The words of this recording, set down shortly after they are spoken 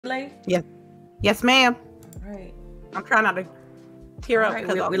Late? Yes. Yes, ma'am. All right. I'm trying not to tear up. Right,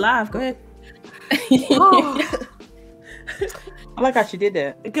 we live. Go ahead. I like how she did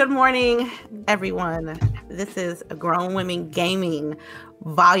that. Good morning, everyone. This is Grown Women Gaming,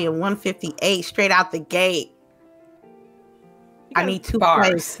 volume 158, straight out the gate. I need two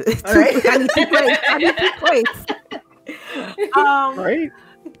plays. Right. I need two plays. I need two plays. Right?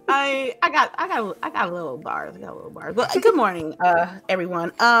 I got little bars. But good morning,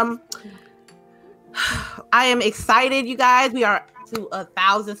 everyone. I am excited, you guys. We are to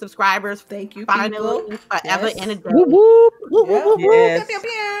 1,000 subscribers. Thank you, Finally, people. forever Yes. and a day. Whoop, whoop. Whoop, whoop, whoop, whoop. Yes.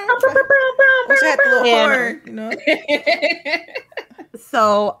 Wish I had the little horn, you know.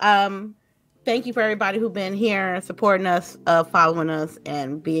 So, thank you for everybody who's been here supporting us, following us,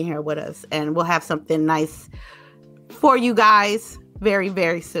 and being here with us. And we'll have something nice for you guys very,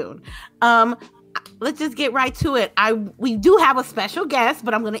 very soon. Let's just get right to it. We do have a special guest,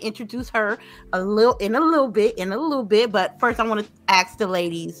 but I'm going to introduce her in a little bit. But first, I want to ask the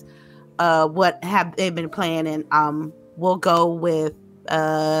ladies what have they been playing, and we'll go with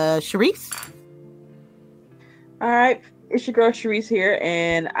Sharice. All right. It's your girl Sharice here,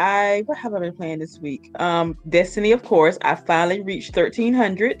 and what have I been playing this week? Destiny, of course. I finally reached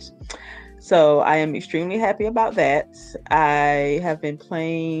 1,300, so I am extremely happy about that. I have been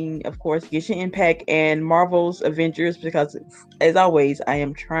playing, of course, Genshin Impact and Marvel's Avengers because, as always, I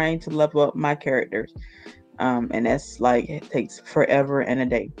am trying to level up my characters, and that's like it takes forever and a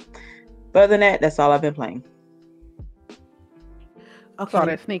day. But other than that, that's all I've been playing. Okay. Saw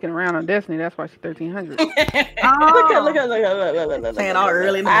that sneaking around on Destiny. That's why she's 1,300. Look at Saying all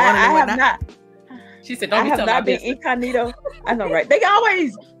early in the morning. I have not. She said, I "Don't be have telling my not been business." incognito. I know, right?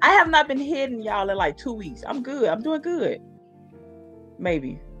 I have not been hidden, y'all, in like 2 weeks. I'm good. I'm doing good.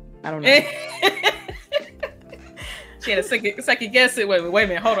 Maybe. I don't know. She had a second guess it. Wait a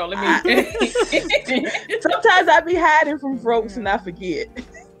minute. Hold on. Let me. Sometimes I be hiding from folks and I forget.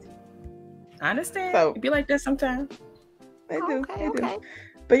 I understand. So- It'd be like that sometimes. They do. Okay, They do. okay.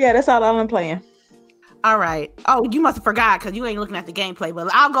 But yeah, that's all I'm playing. All right. Oh, you must have forgot because you ain't looking at the gameplay. But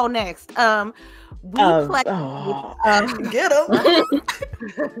I'll go next. We play. Get him.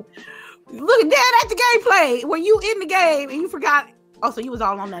 Look at the gameplay. Were you in the game and you forgot? Oh, so you was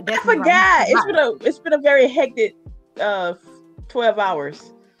all on that. I Destiny, forgot. right? It's been a very hectic 12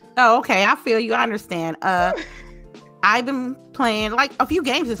 hours. Oh, okay. I feel you. I understand. I've been playing like a few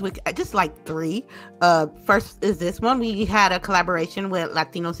games this week, just like 3. First is this one. We had a collaboration with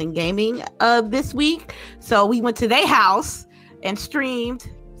Latinos in Gaming this week. So we went to their house and streamed.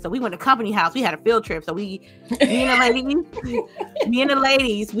 So we went to company house. We had a field trip. So me and the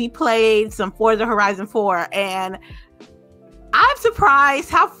ladies, we played some Forza Horizon 4. And I'm surprised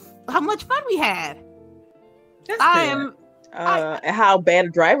how much fun we had. And how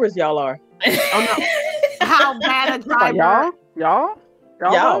bad drivers y'all are. Oh no. How bad a driver. Y'all?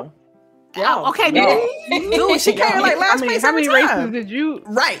 Oh, okay, Dude, she came like last place how many every time. races did you?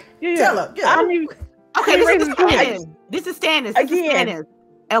 Right. Yeah. Tell her. How many? Okay, How many this is races did you standards. This is standards. This is Again. standards.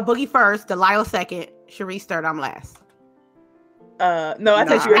 El Boogie first, Delilah second, Sharice third, I'm last. No, I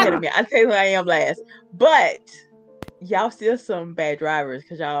thought you were ahead of me. I tell you I am last. But y'all still some bad drivers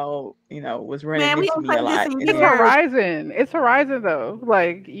because y'all, was running Man, we into don't me play a lot. this in And It's years. Horizon. It's Horizon though.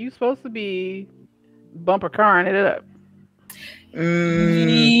 Like you supposed to be bumper carring it up. Yeah.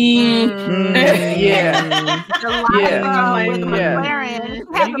 Delilah with the Yeah. McLaren.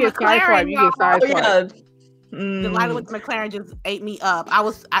 When you get sideswiped, you get sideswiped. Delilah with the McLaren just ate me up. Right.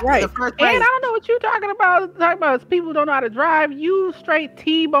 The first And I race. don't know what you're talking about. Talking about people don't know how to drive. You straight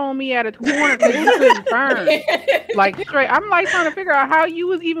T-bone me at a corner because you couldn't turn. Like straight. I'm like trying to figure out how you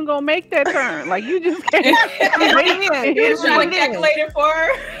was even gonna make that turn. Like you just can't. He was trying to calculate it for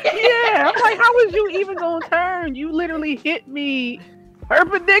her. Yeah, I'm like, how was you even gonna turn? You literally hit me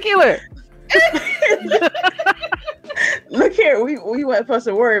perpendicular. Look here, we weren't supposed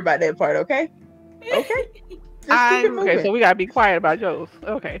to worry about that part, okay? Okay. Just keep it moving. Okay, so we gotta be quiet about Joe's.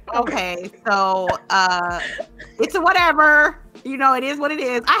 Okay. Okay, so it's a whatever. It is what it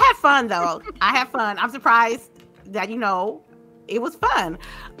is. I had fun though. I'm surprised that it was fun.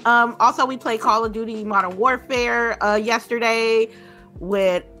 Also, we played Call of Duty Modern Warfare yesterday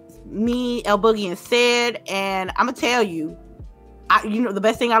with me, El Boogie, and Sid. And I'm gonna tell you, the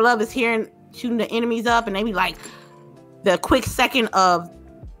best thing I love is shooting the enemies up, and they be like the quick second of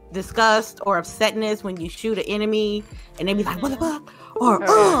disgust or upsetness when you shoot an enemy, and they be like, "What the fuck?" Or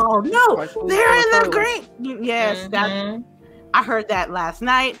 "Oh no, they're in the green." Yes, I heard that last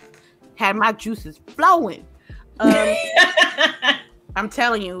night. Had my juices flowing. I'm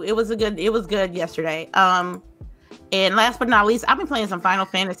telling you, it was good yesterday. And last but not least, I've been playing some Final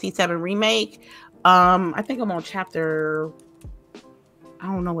Fantasy VII Remake. I think I'm on chapter. I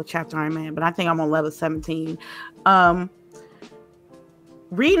don't know what chapter I'm in, but I think I'm on level 17.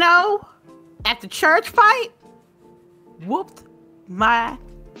 Reno at the church fight whooped my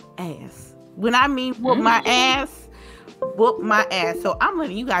ass. When I mean whoop my ass, whoop my ass. So I'm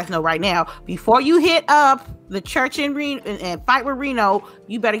letting you guys know right now, before you hit up the church in Reno and fight with Reno,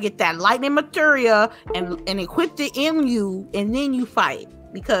 you better get that lightning materia and equip it in you, and then you fight.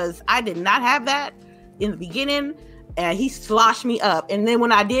 Because I did not have that in the beginning, and he sloshed me up. And then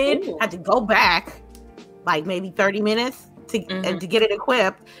when I did, I had to go back like maybe 30 minutes to get it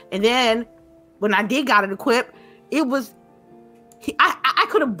equipped. And then when I did got it equipped, it was I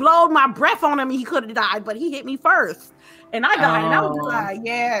could have blown my breath on him and he could have died, but he hit me first. And I died. And I was like,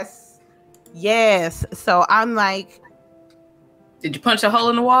 yes. So I'm like, did you punch a hole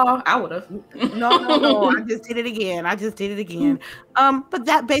in the wall? I would have. No. I just did it again. But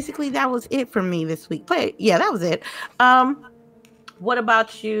that was it for me this week. That was it. What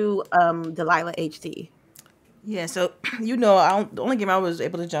about you, Delilah HD? Yeah, so the only game I was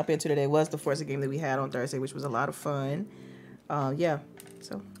able to jump into today was the Forza game that we had on Thursday, which was a lot of fun.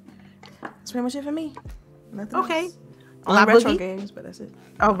 So that's pretty much it for me. Nothing else. Only retro games, but that's it.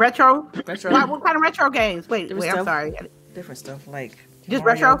 Oh, retro. What kind of retro games? Wait, I'm sorry. Different stuff like just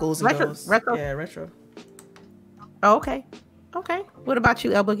Mario, retro. Retro. Yeah, retro. Oh, okay. What about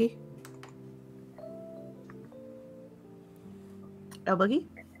you, El Boogie? El Boogie?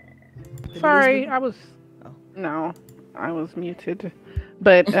 Sorry, I was muted.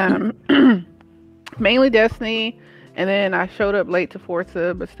 But mainly Destiny, and then I showed up late to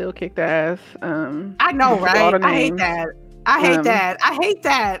Forza, but still kicked ass. I know, right? I hate that. I hate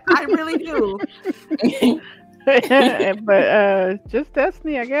that. I really do. But just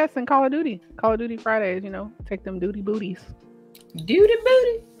Destiny, I guess, and Call of Duty Fridays, take them duty booties. Duty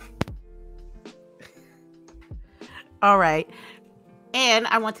booty. All right. And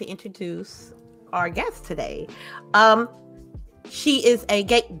I want to introduce our guest today. She is a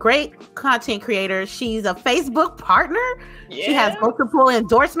great content creator. She's a Facebook partner. Yeah. She has multiple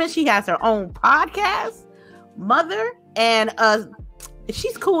endorsements. She has her own podcast, mother, and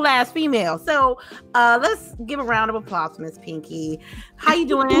she's cool ass female. So let's give a round of applause to Miss Pinky. How you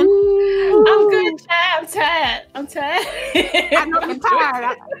doing? Ooh. I'm good. I'm tired. I know you're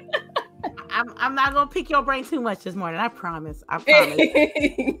tired. I'm not gonna pick your brain too much this morning. I promise.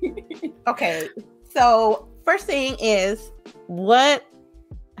 Okay. So first thing is,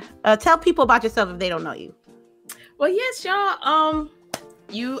 tell people about yourself if they don't know you. Well, yes, y'all.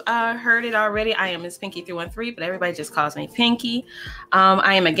 You heard it already. I am Miss Pinky 313, but everybody just calls me Pinky.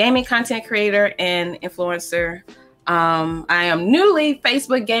 I am a gaming content creator and influencer. I am newly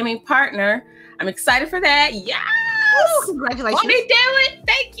Facebook gaming partner. I'm excited for that. Yes! Ooh, congratulations. Won't they do it?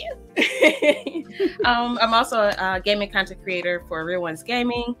 Thank you. I'm also a gaming content creator for Real Ones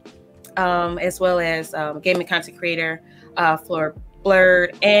Gaming, as well as gaming content creator for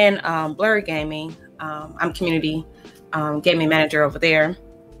Blurred and Blurred Gaming. I'm community gaming manager over there.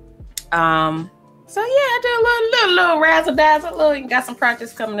 So yeah, I do a little razzle dazzle. Got some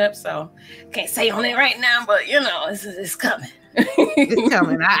projects coming up, so can't say on it right now, but it's coming. It's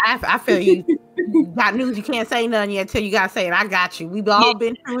coming. I feel you. Got news you can't say nothing yet till you gotta say it. I got you. We've all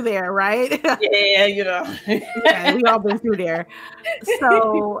been through there, right? Yeah, Yeah, we all been through there.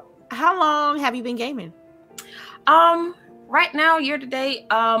 So how long have you been gaming? Right now, year to date,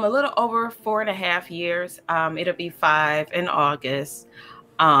 a little over 4.5 years. It'll be 5 in August.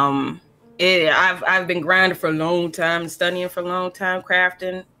 I've been grinding for a long time, studying for a long time,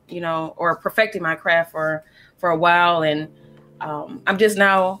 crafting, or perfecting my craft for a while, and I'm just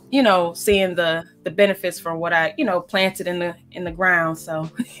now, seeing the benefits from what I, planted in the ground. So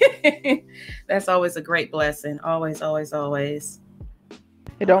that's always a great blessing. Always, always, always.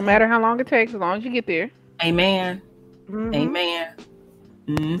 It don't matter how long it takes, as long as you get there. Amen. Mm-hmm. Amen.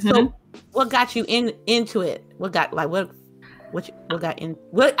 Mm-hmm. So, what got you into it? I'm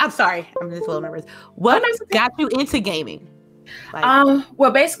sorry, I'm just a little nervous. What got you into gaming?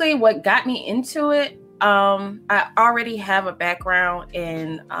 Well, basically, what got me into it. I already have a background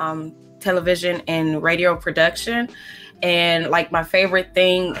in television and radio production, and my favorite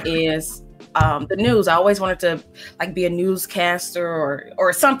thing is the news. I always wanted to be a newscaster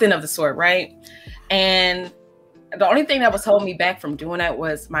or something of the sort, right? And the only thing that was holding me back from doing that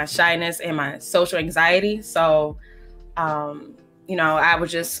was my shyness and my social anxiety. So, I was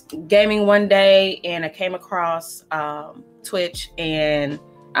just gaming one day and I came across Twitch, and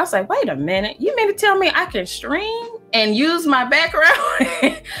I was like, wait a minute, you mean to tell me I can stream and use my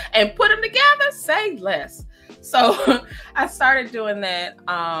background and put them together? Say less. So I started doing that.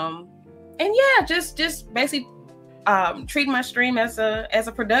 And yeah, just basically treating my stream as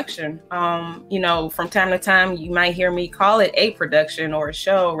a production. You know, from time to time you might hear me call it a production or a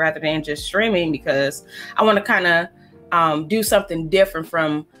show rather than just streaming, because I want to kind of do something different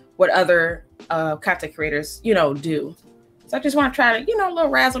from what other content creators, you know, do. So I just want to try to, you know, a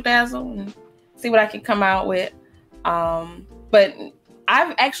little razzle dazzle and see what I can come out with. But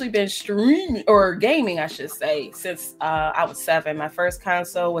I've actually been streaming or gaming, I should say, since I was 7. My first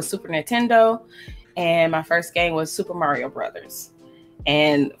console was Super Nintendo, and my first game was Super Mario Brothers.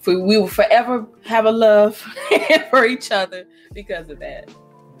 And we will forever have a love for each other because of that.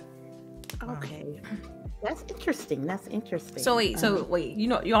 Okay. That's interesting. So wait, you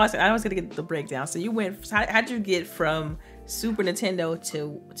know, I was gonna get the breakdown. So you went, how'd you get from Super Nintendo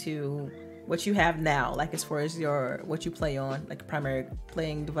to what you have now, like as far as what you play on, like a primary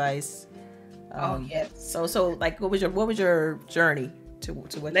playing device? Yes. So like, what was your journey to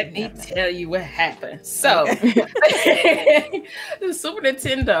what? Let me tell you what happened. So, the Super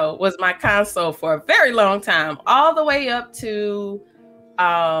Nintendo was my console for a very long time, all the way up to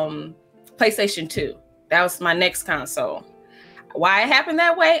PlayStation 2. That was my next console. Why it happened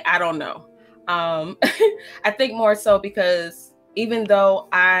that way, I don't know. I think more so because even though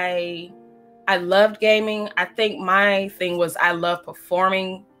I loved gaming, I think my thing was I love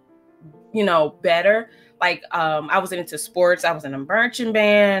performing, you know, better. Like I was into sports. I was in a marching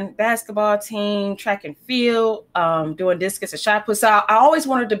band, basketball team, track and field, doing discus and shot put. So I always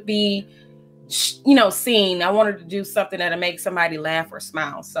wanted to be, you know, seen. I wanted to do something that'll make somebody laugh or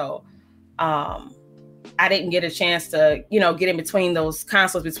smile. So I didn't get a chance to, you know, get in between those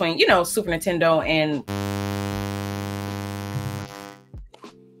consoles between, you know, Super Nintendo and.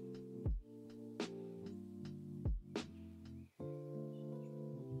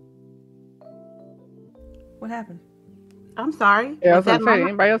 What happened? I'm sorry. Yeah, I was gonna say,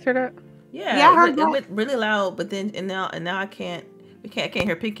 anybody else hear that? Yeah, I heard it went really loud, but then now I can't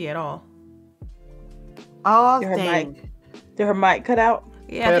hear Pinky at all. Oh, dang. Did her mic cut out?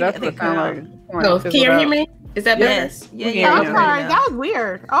 Yeah, that's what it sounded like. No, can you hear me? Is that better? Yes. Yeah. I'm sorry. That was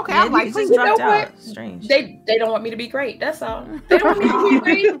weird. Okay, I'm like, just you know dropped what? out. Strange. They don't want me to be great. That's all. They don't want me to be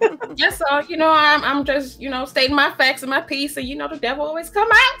great. That's all. You know, I'm just, you know, stating my facts and my piece, and you know, the devil always come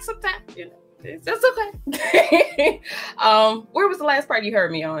out sometimes. You know, that's okay. Where was the last part you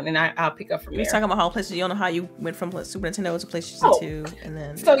heard me on? And I'll pick up from there. You're talking about how PlayStation. You don't know how you went from Super Nintendo to PlayStation 2, and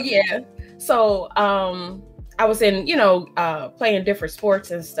then. So yeah. So I was in, you know, playing different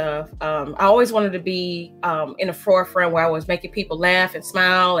sports and stuff. I always wanted to be in the forefront where I was making people laugh and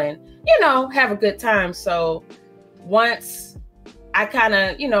smile and, you know, have a good time. So once I kind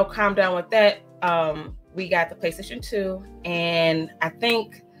of, you know, calmed down with that, we got the PlayStation 2. And I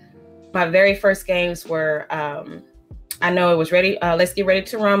think my very first games were, I know it was ready. Let's Get Ready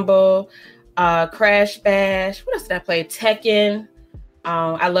to Rumble, Crash Bash. What else did I play? Tekken.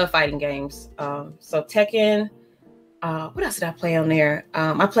 I love fighting games. So Tekken. What else did I play on there?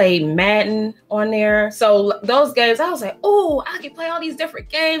 I played Madden on there. So those games, I was like, oh, I can play all these different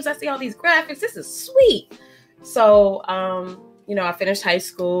games. I see all these graphics. This is sweet. So, you know, I finished high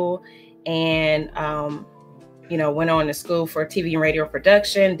school and, you know, went on to school for TV and radio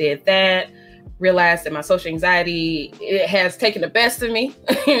production, did that, realized that my social anxiety, it has taken the best of me.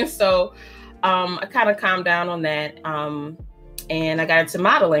 So I kind of calmed down on that. And I got into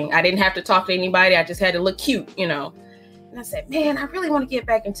modeling. I didn't have to talk to anybody. I just had to look cute, you know. And I said, man, I really want to get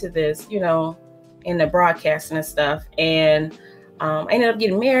back into this, you know, in the broadcasting and stuff. And I ended up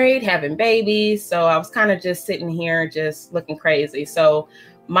getting married, having babies. So I was kind of just sitting here, just looking crazy. So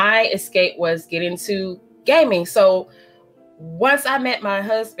my escape was get into gaming. So once I met my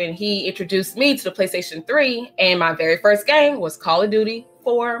husband, he introduced me to the PlayStation 3. And my very first game was Call of Duty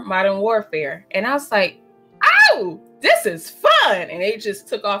 4 Modern Warfare. And I was like, oh, this is fun. And it just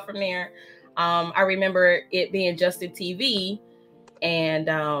took off from there. I remember it being Justin TV,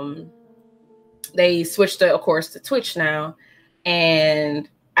 and they switched, of course, to Twitch now. And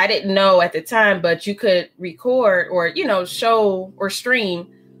I didn't know at the time, but you could record or, you know, show or stream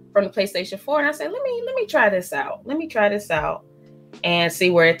from the PlayStation 4. And I said, let me try this out. Let me try this out and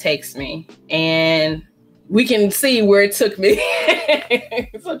see where it takes me. And we can see where it took me.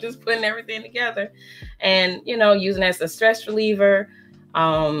 So just putting everything together and, you know, using it as a stress reliever.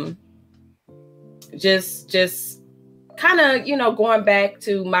 Just kind of, you know, going back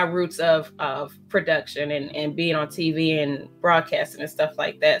to my roots of production and being on TV and broadcasting and stuff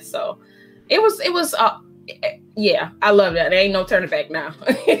like that. So it was yeah, I love that. There ain't no turning back now.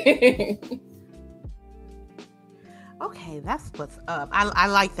 Okay, that's what's up. I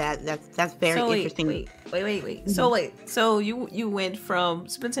like that. That's very interesting. Wait. Mm-hmm. So you went from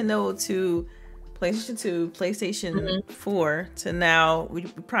Super Nintendo to PlayStation 2, PlayStation 4 to now we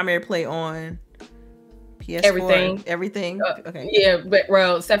primarily play on PS4. Everything. Okay. Yeah, but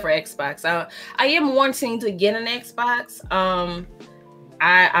well, except for Xbox. I am wanting to get an Xbox.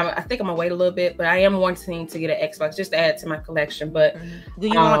 I think I'm gonna wait a little bit, but I am wanting to get an Xbox just to add to my collection. But do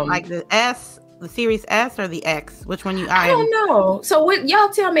you want like the S, the Series S, or the X? Which one I don't know. So what y'all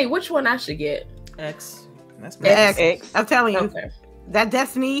tell me which one I should get? X. That's the X. I'm telling you, that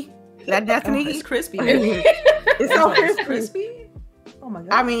Destiny. It's crispy. It's so crispy. Oh my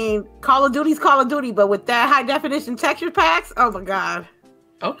god. I mean, Call of Duty's Call of Duty, but with that high definition texture packs, oh my god.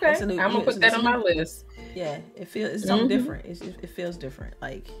 Okay, I'm gonna put that on my list. Yeah, it's something different. It feels different.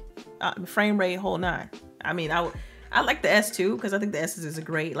 Like frame rate, whole 9. I mean, I like the S too because I think the S is a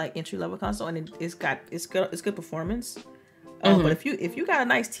great like entry level console and it's good performance. But if you got a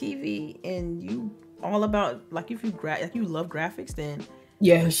nice TV and you all about like if you love graphics, then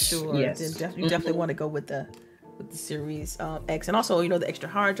yes, sure, then you definitely want to go with the Series X, and also the extra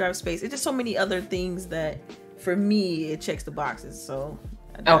hard drive space. It's just so many other things that for me it checks the boxes. So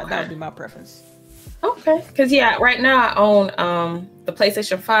that would be my preference. Okay, because right now I own the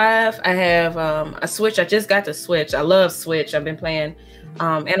PlayStation 5. I have a Switch. I just got the Switch. I love Switch. I've been playing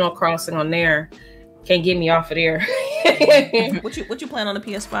Animal Crossing on there. Can't get me off of there. What you playing on the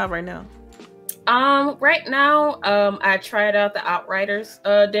PS5 right now? Right now, I tried out the Outriders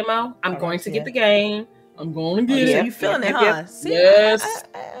demo. I'm going to get the game. I'm going to get it. So you feeling it, huh? See, yes.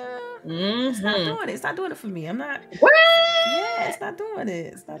 It's not doing it. It's not doing it for me. I'm not. What? Yeah, it's not doing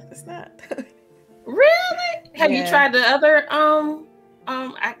it. It's not. Really? Have you tried the other I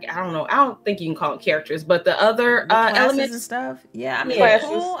don't know. I don't think you can call it characters, but the other elements and stuff. Yeah, I mean, they're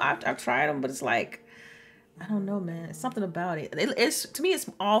cool. I've tried them, but it's like I don't know, man. It's something about it. It's to me, it's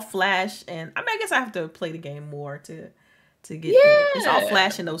all flash, and I mean, I guess I have to play the game more to get. It's all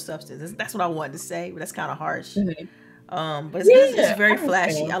flash and no substance. That's what I wanted to say, but that's kind of harsh. But it's very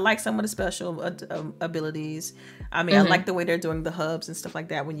flashy. I like some of the special abilities. I mean, I like the way they're doing the hubs and stuff like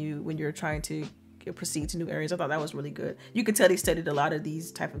that when you're trying to proceed to new areas. I thought that was really good. You could tell they studied a lot of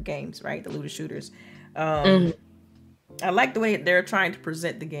these type of games, right? The looter shooters. I like the way they're trying to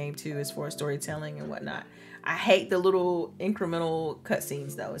present the game too, as far as storytelling and whatnot. I hate the little incremental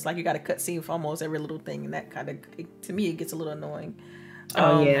cutscenes though. It's like you got a cutscene for almost every little thing, and that kind of, to me, it gets a little annoying.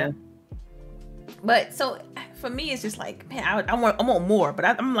 But so for me, it's just like, man, I want more. But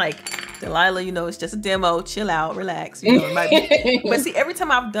I'm like, Delilah, it's just a demo. Chill out, relax. It might be. But see, every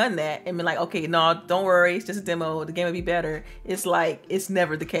time I've done that and been like, okay, no, don't worry, it's just a demo. The game will be better. It's like it's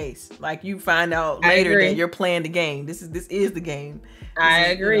never the case. Like you find out later that you're playing the game. This is the game. I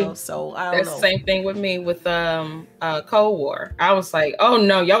agree. So I don't know. That's the same thing with me with Cold War. I was like, oh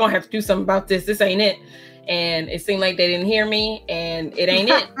no, y'all gonna have to do something about this. This ain't it. And it seemed like they didn't hear me, and it ain't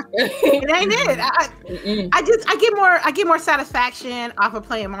it. It ain't it. I get more satisfaction off of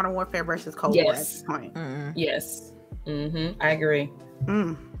playing Modern Warfare versus Cold War at this point. Yes. I agree.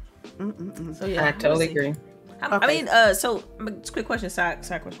 So yeah, I totally agree. I mean, so quick question, side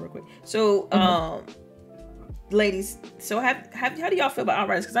question, real quick. So, ladies, so how do y'all feel about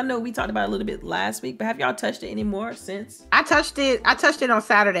Outriders? Because I know we talked about it a little bit last week, but have y'all touched it anymore since? I touched it on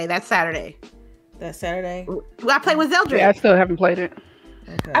Saturday. That Saturday. Well, I played with Zeldrick. Yeah, I still haven't played it.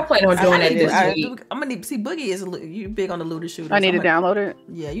 Okay. I plan on doing it this week. I'm gonna need see Boogie you big on the looter shooter. I need to download it.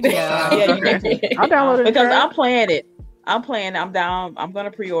 Yeah, you can. I'll download it because I'm playing it. I'm down. I'm gonna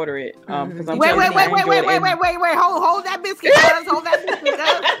pre-order it. Because I'm wait. Hold that biscuit, guys. Hold that biscuit,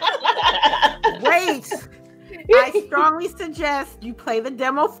 guys. Wait. I strongly suggest you play the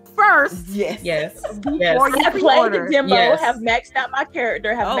demo first. Yes. Before you have played the demo, have maxed out my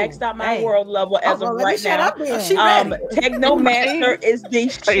character, have maxed out my world level as of right now. Technomancer is the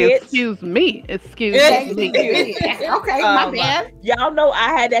shit. Excuse me. Okay, my bad. Y'all know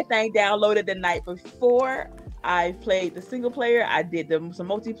I had that thing downloaded the night before. I played the single player. I did some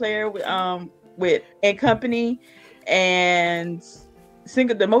multiplayer with and company, and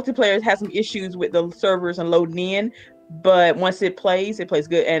the multiplayer has some issues with the servers and loading in, but once it plays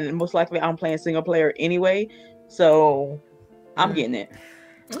good, and most likely I'm playing single player anyway, so I'm getting it.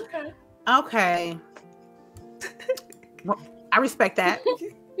 Okay. Well, I respect that.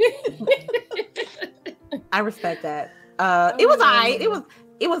 It was I. It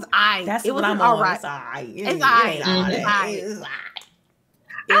was I. That's it was what I'm all on. right. It's I. It's I.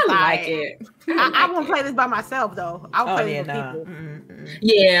 I like it. I won't play this by myself though. I'll play this with people.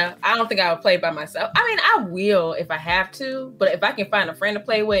 Yeah, I don't think I would play by myself. I mean, I will if I have to, but if I can find a friend to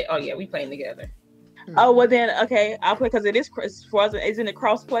play with, oh yeah, we playing together. Oh well, then okay, I'll play because it is isn't it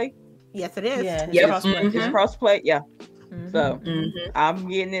crossplay? Yes, it is. Yeah, Yep. crossplay. It's crossplay. Yeah. Mhm. So I'm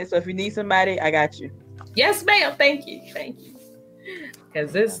getting it. So if you need somebody, I got you. Yes, ma'am. Thank you.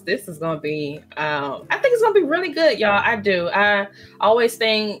 Because this is gonna be, I think it's gonna be really good, y'all. I do. I always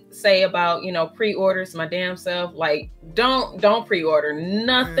say about pre-orders my damn self. Like don't pre-order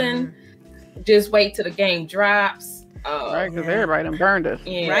nothing. Just wait till the game drops. Right, because everybody done burned us.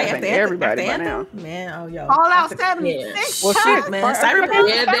 Yeah. Right, I think everybody by now. Man, oh yo. Fallout 76. Well, shit, man. Cyberpunk.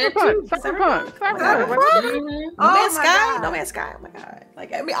 Yeah, that too. Cyberpunk. Mhm. No Man's my Sky. God. No Man's Sky. Oh my God.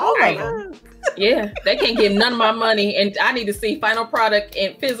 Like I mean, all Right. of them. Yeah, they can't get none of my money, and I need to see final product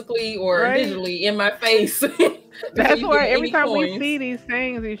and physically or Right. digitally in my face. That's You why get every any time we coins. see these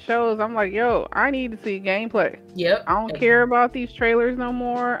things, these shows, I'm like, yo, I need to see gameplay. Yep. I don't care about these trailers no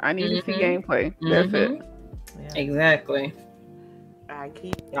more. I need to see Mhm. gameplay. That's it. Yeah. Exactly. I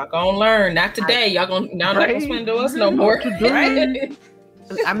keep. Y'all gonna learn. Not today. Y'all not gonna Right. swindle us no more. Right.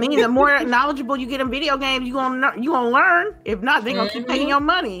 I mean, the more knowledgeable you get in video games, you gonna learn. If not, they're gonna keep taking your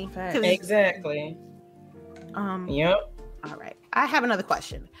money. Facts. 'Cause, Exactly. Yep. All right. I have another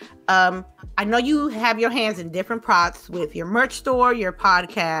question. I know you have your hands in different pots with your merch store, your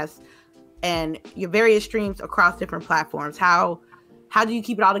podcast, and your various streams across different platforms. How do you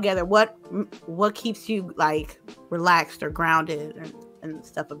keep it all together? What keeps you like relaxed or grounded and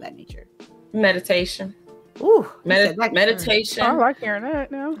stuff of that nature? Meditation. Ooh, you said that- Meditation. I like hearing that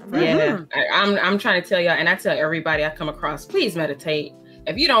now. Yeah, I'm trying to tell y'all, and I tell everybody I come across, please meditate.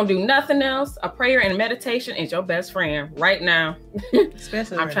 If you don't do nothing else, a prayer and meditation is your best friend right now.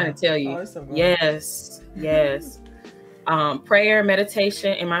 Especially I'm right trying now. to tell you. Oh, it's so good. Yes. Prayer,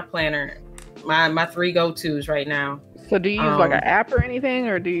 meditation, and my planner. My 3 go-tos right now. So do you use like an app or anything,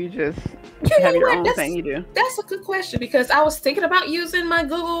 or do you just have your own thing you do? That's a good question because I was thinking about using my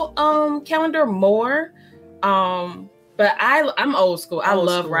Google Calendar more. But I'm old school. I Old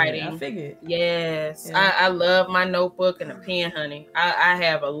love school, writing. I figured. Yes. Yeah. I love my notebook and a pen, honey. I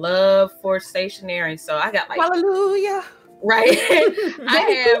have a love for stationery. So I got like Hallelujah. right.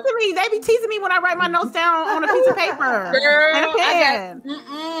 They be teasing me when I write my notes down on a piece of paper. Girl, and a pen.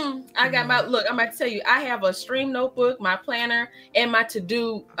 I got my look. I'm about to tell you, I have a stream notebook, my planner, and my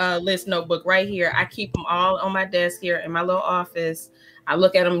to-do list notebook right here. I keep them all on my desk here in my little office. I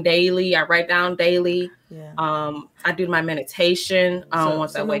look at them daily. I write down daily. Yeah. I do my meditation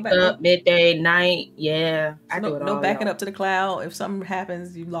once I wake up, midday, night. Yeah, I do it all. No backing up to the cloud. If something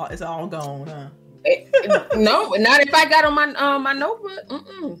happens, it's all gone, huh? No, not if I got on my notebook.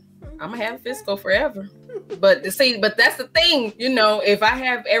 I'm gonna have physical forever. But that's the thing, if I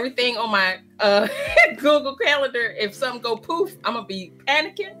have everything on my Google Calendar, if something go poof, I'm gonna be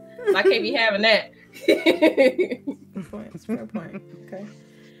panicking. So I can't be having that. Fair point. Okay.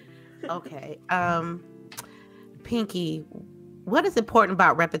 Okay. Pinky, what is important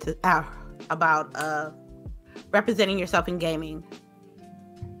about representing yourself in gaming?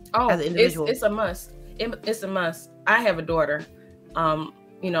 Oh, as an individual? It's a must. It's a must. I have a daughter.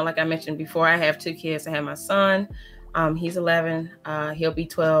 Like I mentioned before, I have 2 kids. I have my son. He's 11. He'll be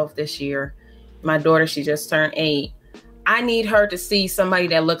 12 this year. My daughter, she just turned 8. I need her to see somebody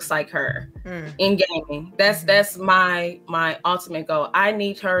that looks like her in gaming. That's my ultimate goal. I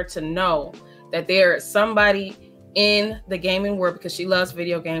need her to know that there is somebody in the gaming world because she loves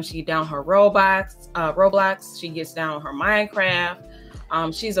video games. She gets down her Roblox. She gets down her Minecraft.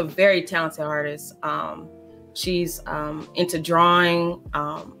 She's a very talented artist. She's into drawing,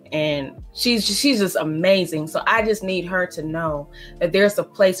 and she's just amazing. So I just need her to know that there's a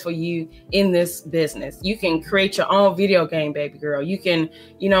place for you in this business. You can create your own video game, baby girl. You can,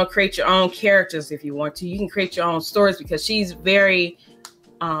 create your own characters if you want to. You can create your own stories because she's very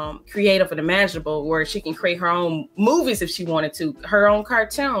creative and imaginable, where she can create her own movies if she wanted to, her own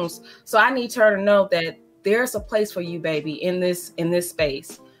cartoons. So I need her to know that there's a place for you, baby, in this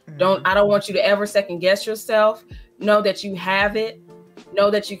space. I don't want you to ever second guess yourself. Know that you have it, know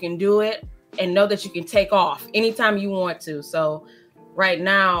that you can do it, and know that you can take off anytime you want to. So right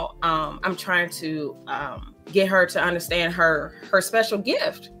now, I'm trying to get her to understand her special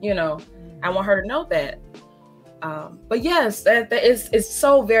gift. I want her to know that. But yes, that is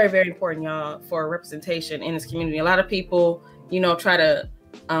so very, very important, y'all, for representation in this community. A lot of people, try to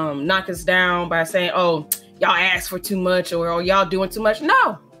knock us down by saying, "Oh, y'all ask for too much," or "Oh, y'all doing too much."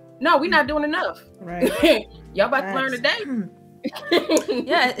 No, we're not doing enough. Right. Y'all about to learn today.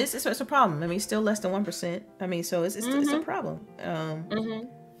 Yeah, it's a problem. I mean, still less than 1%. I mean, so it's a problem.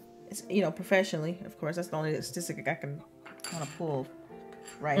 It's professionally, of course, that's the only statistic I can kind of pull.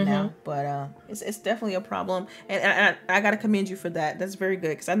 right now, but it's definitely a problem, and I gotta commend you for that. That's very good,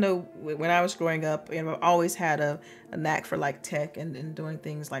 because I know when I was growing up, you know, I always had a knack for like tech and doing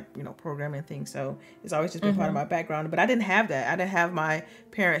things like, you know, programming things, so it's always just been part of my background. But I didn't have that. I didn't have my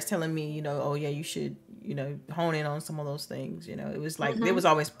parents telling me, you know, oh yeah, you should, you know, hone in on some of those things. You know, it was like it was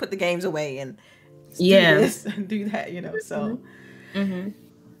always put the games away and do this and do that, you know. So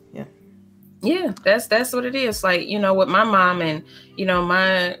yeah, that's what it is. Like, you know, with my mom and, you know,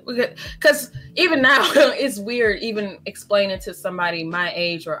 because even now it's weird even explaining to somebody my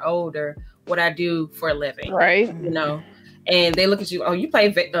age or older what I do for a living, right? You know, and they look at you, oh, you play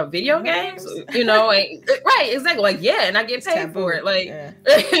video games, you know, and, right, exactly, like, yeah, and I get paid for it, like,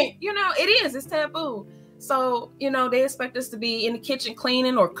 you know, it's taboo. So, you know, they expect us to be in the kitchen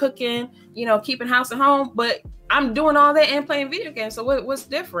cleaning or cooking, you know, keeping house and home, but I'm doing all that and playing video games. So what's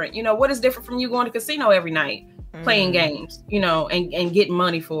different? You know, what is different from you going to casino every night, playing games, you know, and getting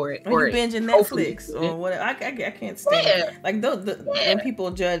money for it? Or binging Netflix or what? I can't stand like when people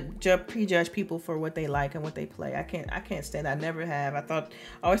prejudge people for what they like and what they play. I can't stand that. I never have. I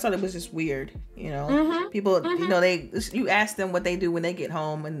always thought it was just weird, you know. People, you know, you ask them what they do when they get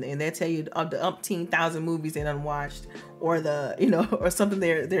home, and they tell you of the umpteen thousand movies they done watched, or the, you know, or something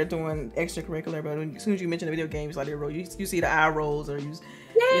they're doing extracurricular. But as soon as you mention the video games, like you see the eye rolls, or you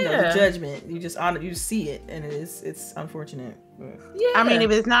know, the judgment. You see it, and it's unfortunate. Yeah. I mean,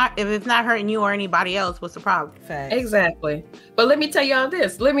 if it's not hurting you or anybody else, what's the problem? Facts. Exactly. But let me tell y'all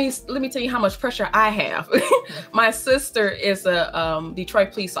this. Let me tell you how much pressure I have. My sister is a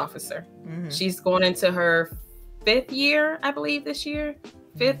Detroit police officer. She's going into her 5th year, I believe, this year.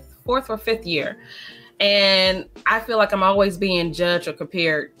 4th or 5th year. And I feel like I'm always being judged or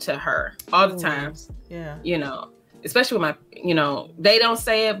compared to her all the times. Yeah. You know, especially with my, you know, they don't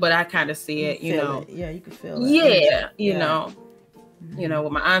say it, but I kind of see it, you know. Yeah, you can feel it. Yeah, you know. You know,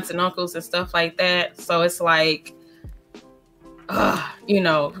 with my aunts and uncles and stuff like that. So it's like, you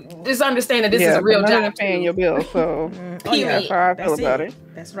know, just understand that this is a real job. Paying your bills, so that's how I feel about it.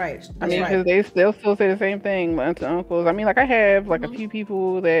 That's right. I mean, because they'll still say the same thing, my aunts and uncles. I mean, like I have like a few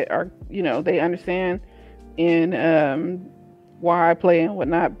people that are, you know, they understand in why I play and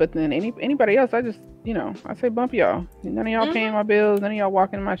whatnot. But then anybody else, I just, you know, I say bump y'all. None of y'all paying my bills. None of y'all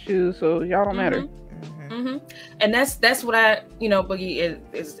walking in my shoes. So y'all don't matter. And that's what I, you know, Boogie,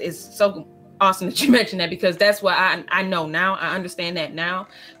 is so awesome that you mentioned that, because that's what I know now. I understand that now,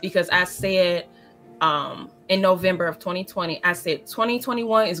 because I said in November of 2020, I said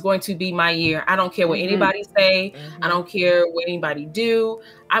 2021 is going to be my year. I don't care what anybody say. I don't care what anybody do.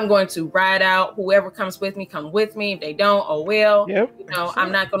 I'm going to ride out. Whoever comes with me, come with me. If they don't, oh well. You know,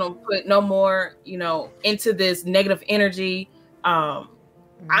 I'm not going to put no more, you know, into this negative energy.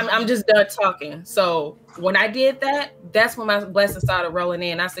 I'm just done talking. So when I did that, that's when my blessings started rolling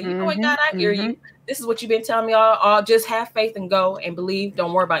in. I said, you know what, God, I hear you. This is what you've been telling me all. Just have faith and go and believe.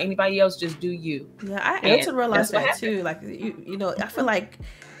 Don't worry about anybody else. Just do you. Yeah, I had to realize that too. Like you know, I feel like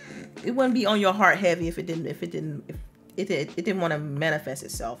it wouldn't be on your heart heavy if it didn't want to manifest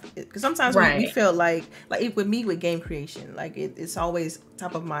itself. Because sometimes we feel like with me with game creation, like it's always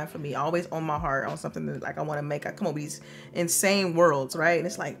top of mind for me, always on my heart on something that like I want to make. I come up with these insane worlds, right? And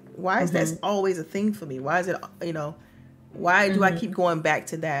it's like, why is that always a thing for me? Why is it, you know, why do I keep going back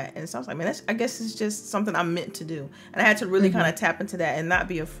to that? And so I was like, man, I guess it's just something I'm meant to do. And I had to really kind of tap into that and not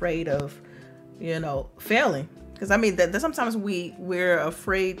be afraid of, you know, failing. Because I mean, that sometimes we're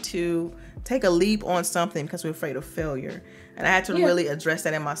afraid to take a leap on something because we're afraid of failure. And I had to really address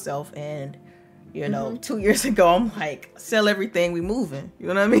that in myself. And, you know, 2 years ago, I'm like, sell everything, we moving. You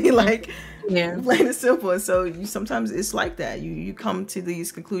know what I mean? Like, plain and simple. And so sometimes it's like that. You come to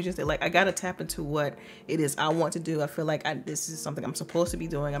these conclusions that like, I got to tap into what it is I want to do. I feel like this is something I'm supposed to be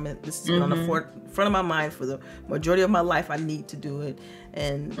doing. I mean, this has been on the front of my mind for the majority of my life. I need to do it.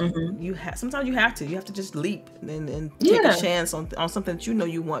 And sometimes you have to just leap and take a chance on something that you know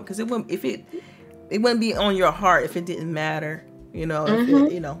you want. Because it wouldn't be on your heart if it didn't matter. You know,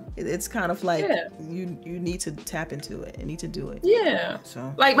 it's kind of like you need to tap into it and need to do it. Yeah.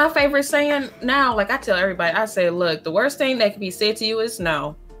 So, like my favorite saying now, like I tell everybody, I say, look, the worst thing that can be said to you is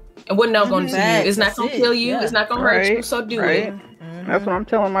no. And what no going to do you? It's not going to kill you. It's not going to hurt you. So do it. That's what I'm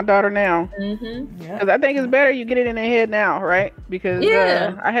telling my daughter now. Because I think it's better you get it in their head now, right? Because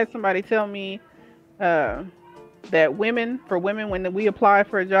I had somebody tell me that for women, when we apply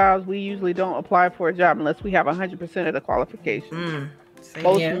for jobs, we usually don't apply for a job unless we have 100% of the qualifications.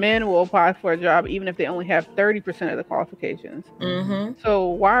 Most men will apply for a job even if they only have 30% of the qualifications. So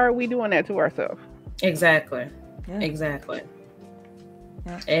why are we doing that to ourselves? Exactly.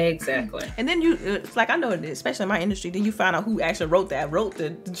 Yeah. Exactly. And then it's like, I know, especially in my industry, then you find out who actually wrote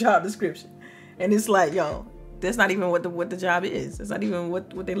the job description, and it's like, yo, that's not even what the job is. It's not even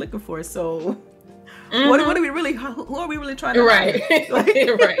what they're looking for. So, what are we really? Who are we really trying to? Right.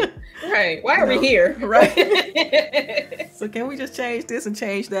 Right. Why are we here? Right. So can we just change this and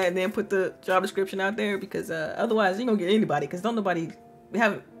change that, and then put the job description out there? Because otherwise, you ain't gonna get anybody. Because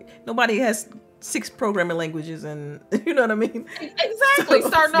nobody has 6 programming languages, and you know what I mean. Exactly.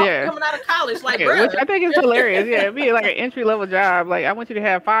 Starting off coming out of college, like, bro. Which I think is hilarious. Yeah, it'd be like an entry level job. Like, I want you to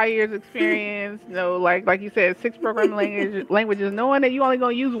have 5 years experience. You know, like you said, 6 programming languages, knowing that you only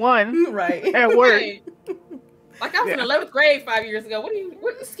gonna use one right at work. Right. Like, I was in 11th grade 5 years ago. What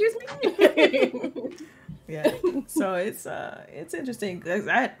excuse me? Yeah. So it's interesting.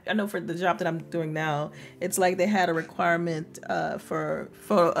 I know for the job that I'm doing now, it's like they had a requirement for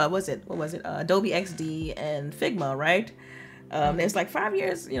what was it Adobe XD and Figma, right? There's like 5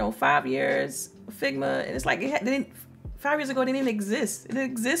 years, 5 years Figma, and it's like 5 years ago it didn't even exist. It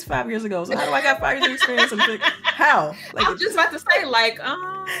didn't exist 5 years ago. So how do I got 5 years of experience in Figma? How? Like, I was just about to say, like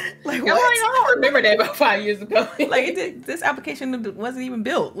what? I don't remember that about 5 years ago. Like, this application wasn't even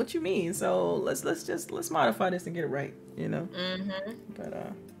built. What you mean? So let's modify this and get it right. Mm-hmm. But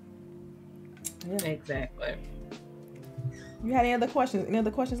yeah, exactly. You had any other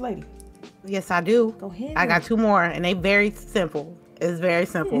questions, lady? Yes, I do. Go ahead. I got 2 more, and they very simple. It's very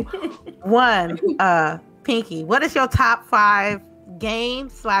simple. One, Pinky, what is your top 5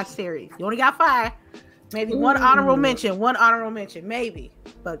 game/series? You only got 5. Maybe one honorable mention, maybe,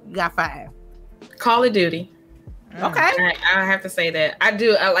 but you got 5. Call of Duty. Okay. I have to say that I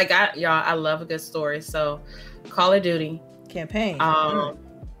do. I love a good story. So, Call of Duty campaign.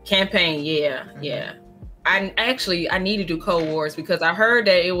 Campaign. Yeah. I need to do Cold Wars because I heard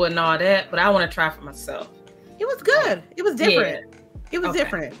that it wasn't all that, but I want to try for myself. It was good. It was different. Yeah. It was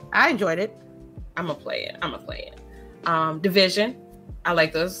different. I enjoyed it. I'm gonna play it. Division. I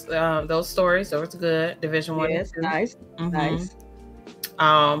like those stories. Those are good. Division 1 and 2. Nice. Mm-hmm. Nice.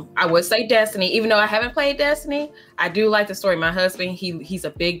 I would say Destiny, even though I haven't played Destiny, I do like the story. My husband, he's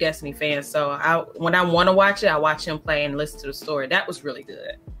a big Destiny fan, so when I want to watch it, I watch him play and listen to the story. That was really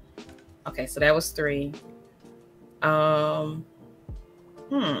good. Okay, so that was 3. Don't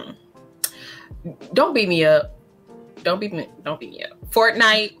beat me up. Don't beat me up.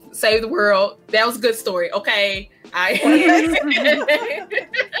 Fortnite, Save the World. That was a good story. Okay.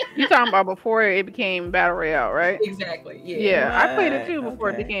 You talking about before it became Battle Royale, right? Exactly. Yeah. Yeah, I played it too before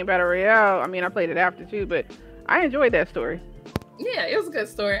it became Battle Royale. I mean, I played it after too, but I enjoyed that story. Yeah, it was a good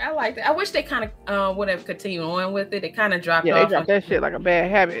story. I liked it. I wish they kind of would have continued on with it. They kind of dropped off. Yeah, they dropped that shit like a bad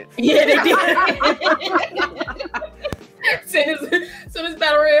habit. Yeah, they did. Soon as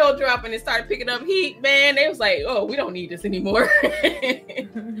Battle Royale dropped and it started picking up heat, man, they was like, oh, we don't need this anymore. I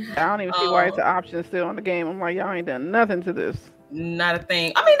don't even see why it's an option still on the game. I'm like, y'all ain't done nothing to this. Not a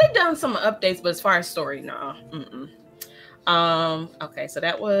thing. I mean, they've done some updates, but as far as story, no. Okay, so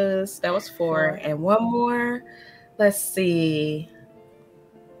that was 4. And one more. Let's see.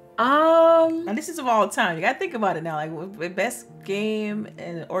 And this is of all time. You gotta think about it now. Like, the best game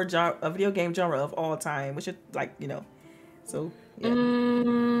or a video game genre of all time, which is like, So,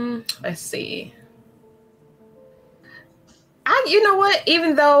 yeah. Let's see. You know what?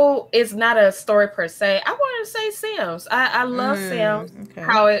 Even though it's not a story per se, I want to say Sims. I love Sims. Okay.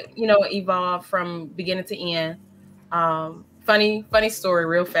 How it evolved from beginning to end. Funny story,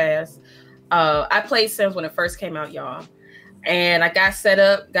 real fast. I played Sims when it first came out, y'all. And I got set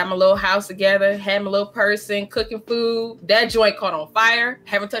up, got my little house together, had my little person cooking food. That joint caught on fire.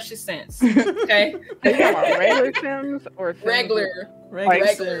 Haven't touched it since. Okay. Are you talking about regular Sims or Sims?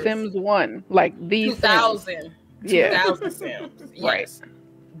 Regular Sims 1, like these 2000. Sims. Yeah. 2000 Sims. Yes. Right.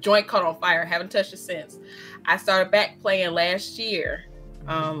 Joint caught on fire. Haven't touched it since. I started back playing last year.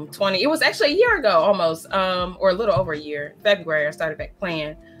 It was actually a year ago almost, or a little over a year. February I started back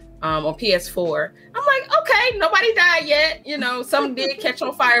playing. On PS4. I'm like, okay, nobody died yet. Some did catch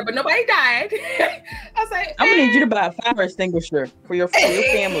on fire, but nobody died. I was like, I'm gonna need you to buy a fire extinguisher for your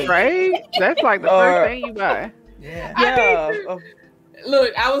family. Right? That's like the first thing you buy. Yeah.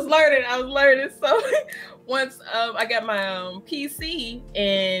 Look, I was learning. So once I got my PC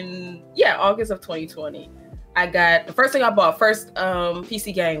in August of 2020, I got the first thing I bought. First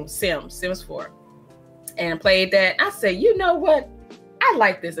PC game was Sims 4, and played that. I said, you know what? I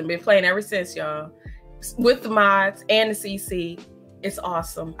like this and been playing ever since, y'all. With the mods and the CC. It's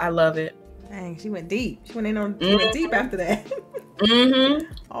awesome. I love it. Dang, she went deep. She went deep after that.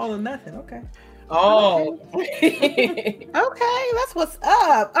 All or nothing. Okay. Oh. Okay, that's what's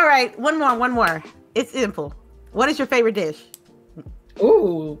up. All right, one more. It's simple. What is your favorite dish?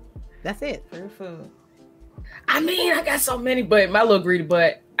 Ooh. That's it. Favorite food. I mean, I got so many, but my little greedy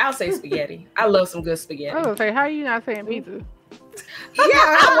butt, I'll say spaghetti. I love some good spaghetti. I was gonna say, how are you not saying pizza? Yeah,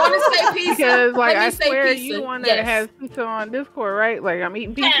 I want to say pizza. Because, like, I swear pizza. you the one that has pizza on Discord, right? Like, I'm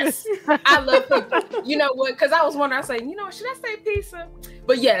eating pizza. Yes, I love pizza. You know what? Because I was wondering, I was saying, you know, should I say pizza?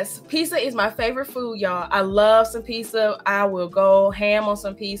 But yes, pizza is my favorite food, y'all. I love some pizza. I will go ham on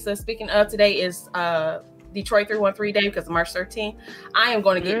some pizza. Speaking of, today is Detroit 313 day because March 13th. I am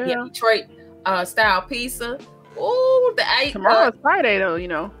going to get Detroit style pizza. Ooh, tomorrow's Friday, though, you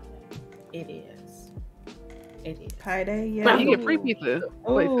know. It is. It is. Pie day, yeah. But you get free pizza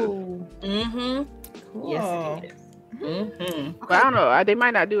places. Mm-hmm. Cool. Yes, it is. Mm-hmm. But I don't know. They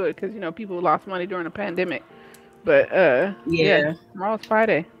might not do it because, you know, people lost money during the pandemic. But, yeah, tomorrow's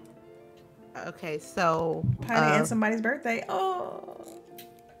Friday. Okay, so... Pie day and somebody's birthday. Oh!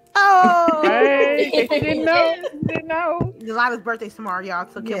 Hey, you didn't know. Delilah's birthday's tomorrow, y'all.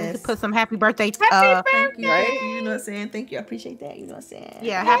 So can we put some happy birthday? Thank you. Right? You know what I'm saying? Thank you. I appreciate that. You know what I'm saying?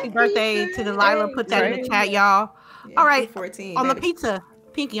 Yeah, happy birthday to Delilah. Put that in the chat, y'all. Yeah, all right. 14, on the pizza.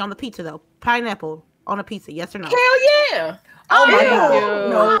 Pinky, on the pizza, though. Pineapple on a pizza, yes or no? Hell yeah. Oh, my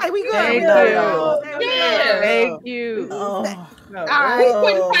God. No. Hey, we good. Thank you. Yeah. Thank you. All right.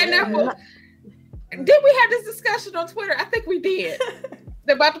 We put pineapple. Did we have this discussion on Twitter? I think we did.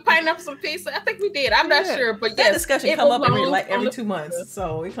 About the pineapple some pizza. I think we did. I'm not sure, but that discussion come up every 2 months,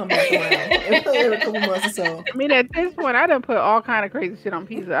 so we come back around every couple months or so. I mean, at this point, I done put all kind of crazy shit on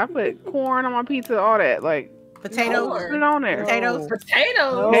pizza. I put corn on my pizza, all that, like potatoes. Put it on there. Potatoes.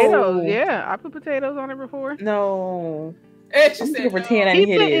 Yeah, I put potatoes on it before. No. She said,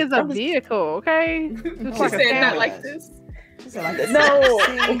 pizza is a vehicle, okay? Just like a not like this. No.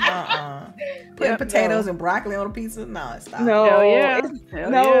 Putting potatoes and broccoli on a pizza? No, stop. No. Hell yeah.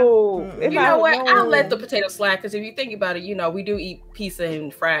 No. You know what? I'll let the potato slide because if you think about it, you know, we do eat pizza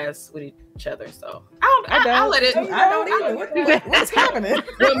and fries with each other. So I'll let it. I don't either. What's happening?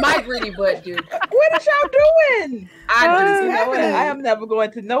 What my greedy butt do? What is y'all doing? I am never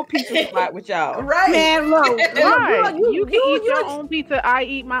going to no pizza spot with y'all. Right. Man, look. Right. You can eat your own pizza. I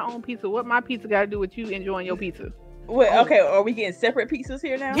eat my own pizza. What my pizza got to do with you enjoying your pizza? Wait, okay, are we getting separate pizzas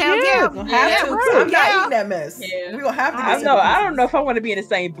here now? Yeah. I'm not eating that mess. Yeah. We're gonna have to. I don't know if I want to be in the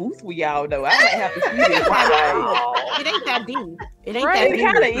same booth with y'all though. I might have to see this. It ain't that deep. It ain't that deep. It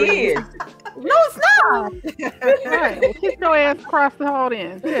kind of is. No, it's not. Right. Well, kick your ass across the hall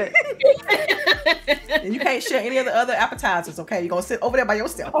then. And you can't share any of the other appetizers, okay? You're gonna sit over there by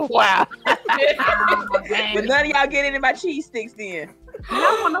yourself. Oh wow. But none of y'all get any of my cheese sticks then. I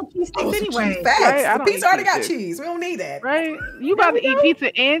don't want no cheese sticks anyway. Facts. Right? The pizza already got cheese. We don't need that. Right? You about to eat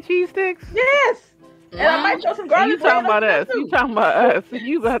pizza and cheese sticks? Yes. And I might throw some garlic. You talking about us? You talking about us?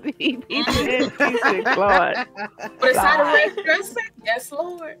 You about to eat pizza and cheese sticks, Lord? But it's not a ranch dressing. Yes,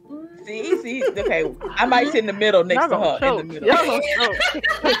 Lord. See. Okay, I might sit in the middle next to her. In the middle.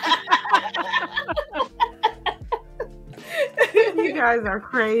 You guys are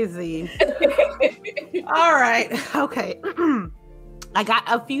crazy. All right. Okay. I got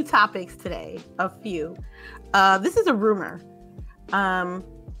a few topics today. A few. This is a rumor.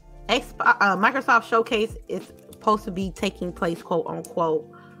 Microsoft Showcase is supposed to be taking place, quote unquote,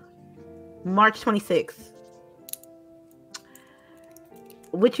 March 26th.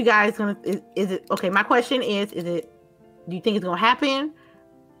 What you guys gonna? Is it okay? My question is it? Do you think it's gonna happen?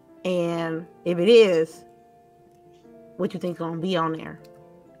 And if it is, what you think is gonna be on there?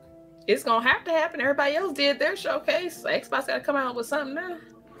 It's gonna have to happen. Everybody else did their showcase. So Xbox gotta come out with something now.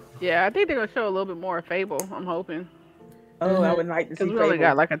 Yeah, I think they're gonna show a little bit more of Fable. I'm hoping. Oh, I would like to see. We only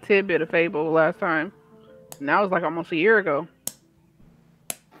got like a tidbit of Fable last time, and that was like almost a year ago.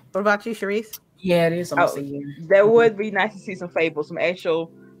 What about you, Sharice? Yeah, it is almost a year. That would be nice to see some Fable, some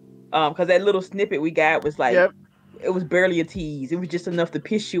actual, because that little snippet we got was like, it was barely a tease. It was just enough to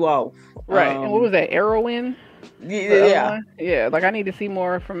piss you off. Right. And what was that? Arrowin? Yeah. Like I need to see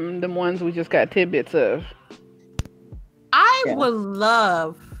more from the ones we just got tidbits of. I would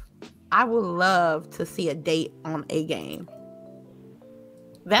love to see a date on a game.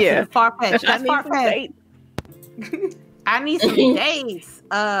 That's far-fetched. That's far-fetched. I need some dates.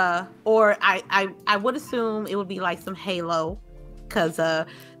 Or I would assume it would be like some Halo, because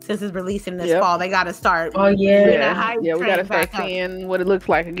since it's releasing this fall, they got to start. Oh yeah, we got to start seeing what it looks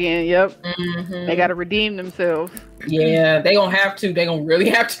like again. Yep, they got to redeem themselves. Yeah, they gonna have to. They gonna really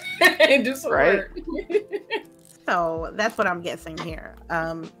have to do some work. So that's what I'm guessing here.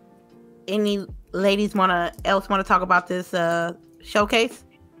 Any ladies want to talk about this showcase?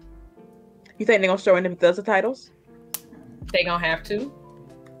 You think they're gonna show any Bethesda titles? They gonna have to.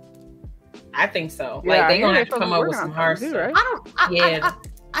 I think so. Yeah, like they're gonna have to come up with some hard stuff. Right?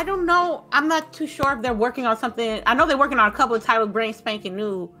 I don't know. I'm not too sure if they're working on something. I know they're working on a couple of titles, brand spanking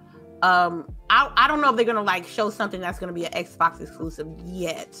new. I don't know if they're gonna like show something that's gonna be an Xbox exclusive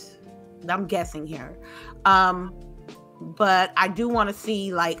yet. I'm guessing here. But I do want to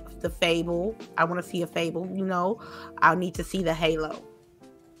see like the Fable. I want to see a Fable, you know. I need to see the Halo.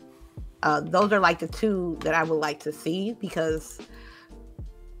 Those are like the two that I would like to see, because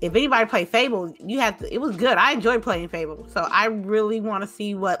if anybody played Fable, it was good. I enjoyed playing Fable. So I really want to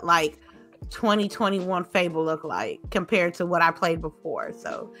see what like 2021 Fable look like compared to what I played before.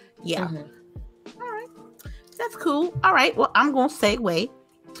 So yeah. Mm-hmm. All right. That's cool. All right. Well, I'm going to segue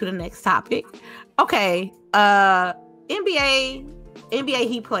to the next topic. Okay. NBA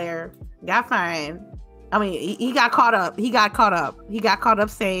Heat player got fined. I mean, he got caught up. He got caught up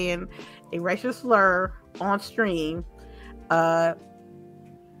saying a racial slur on stream.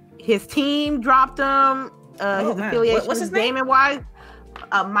 His team dropped him. His affiliation was Damon Wise.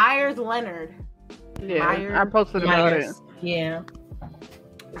 Myers Leonard. Yeah, I posted about it. Yeah.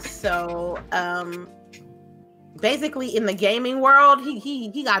 So, basically, in the gaming world,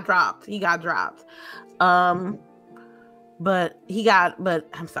 he got dropped. But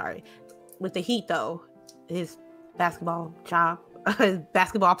I'm sorry. With the Heat, though, his basketball job, his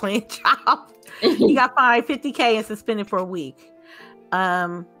basketball playing job, he got fined $50,000 and suspended for a week.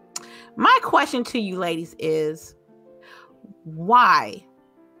 My question to you ladies is, why?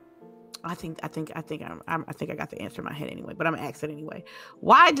 I think I got the answer in my head anyway, but I'm gonna ask it anyway.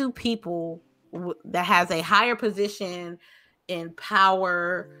 Why do people that has a higher position in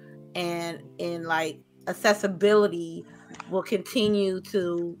power and in like accessibility will continue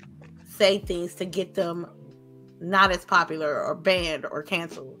to say things to get them not as popular or banned or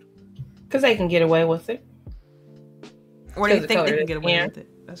canceled? Because they can get away with it. Or they think they can get away with it.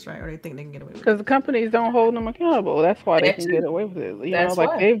 That's right. Or they think they can get away with it. Because the companies don't hold them accountable. That's why they can get away with it. You know,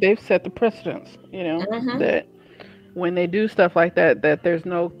 like they've set the precedence, you know, that when they do stuff like that, that there's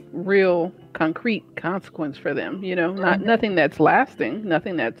no real concrete consequence for them, you know, nothing that's lasting,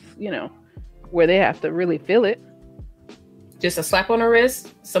 nothing that's, you know, where they have to really feel it. Just a slap on the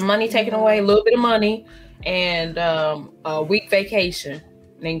wrist, some money taken away, a little bit of money, and a week vacation.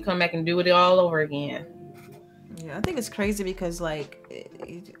 And then come back and do it all over again. Yeah, I think it's crazy because, like,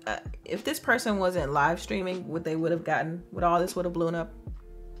 if this person wasn't live streaming, what they would have gotten, would all this would have blown up?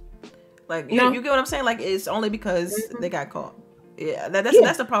 Like, you get what I'm saying? Like, it's only because they got caught. Yeah,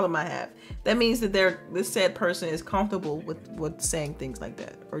 that's the problem I have. That means that this said person is comfortable with saying things like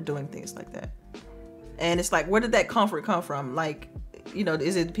that or doing things like that. And it's like, where did that comfort come from? Like, you know,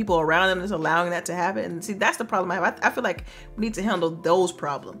 is it people around them that's allowing that to happen? And see, that's the problem I have. I feel like we need to handle those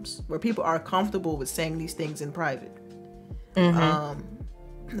problems where people are comfortable with saying these things in private.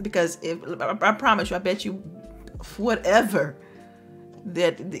 Because I promise you, I bet you, whatever,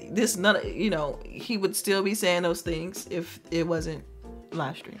 that this none, you know, he would still be saying those things if it wasn't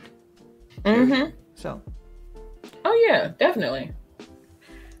live streamed. So, oh yeah, definitely.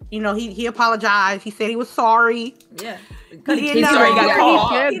 You know, he apologized. He said he was sorry. Yeah, he got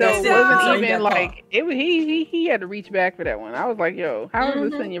caught. He said though wasn't even like it. He had to reach back for that one. I was like, yo, how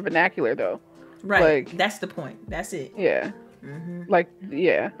is this in your vernacular though? Right. Like, that's the point. That's it. Yeah. Like,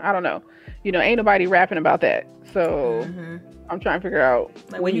 yeah, I don't know. You know, ain't nobody rapping about that. So I'm trying to figure out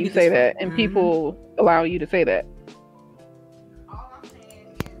like, when you say that and people allow you to say that.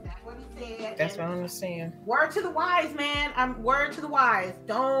 That's what I'm saying. Word to the wise, man. Word to the wise.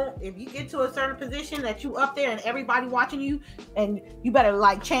 Don't, if you get to a certain position that you up there and everybody watching you, and you better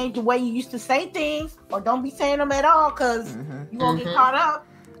like change the way you used to say things, or don't be saying them at all, because you won't get caught up.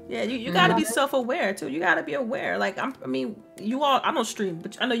 Yeah, you got to be self-aware too. You got to be aware. Like I don't stream,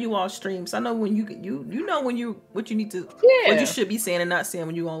 but I know you all stream, so I know when you know what you need to, what you should be saying and not saying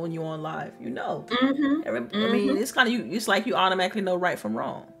when you on live. You know, I mean, it's kind of it's like you automatically know right from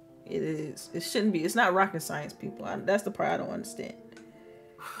wrong. It is. It shouldn't be. It's not rocket science, people. That's the part I don't understand.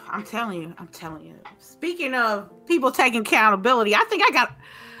 I'm telling you. Speaking of people taking accountability, I think I got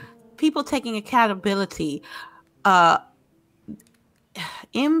people taking accountability. I'm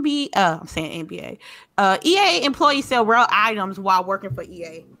saying NBA. EA employees sell real items while working for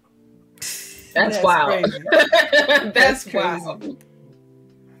EA. That's wild. That's wild.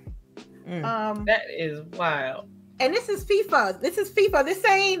 That is wild. And this is FIFA. This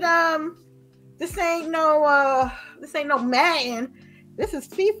ain't no Madden. This is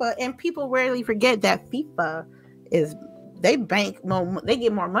FIFA, and people rarely forget that FIFA is they get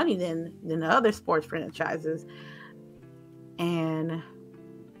more money than the other sports franchises, and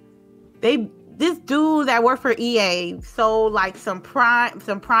they this dude that worked for EA sold like some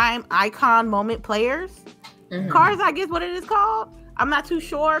prime icon moment players cards, I guess what it is called. I'm not too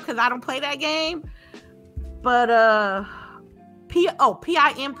sure because I don't play that game. But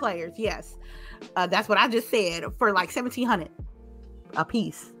PIM players, yes. That's what I just said, for like $1,700 a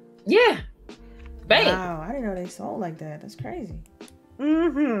piece. Yeah. Bang. Wow, I didn't know they sold like that. That's crazy.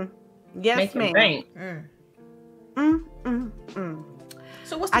 Yes, ma'am.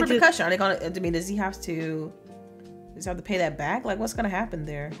 So what's the repercussion? Are they gonna? I mean, does he have to pay that back? Like, what's gonna happen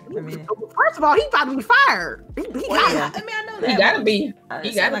there? I mean, first of all, he's about to be fired. I mean, I know that. He gotta be.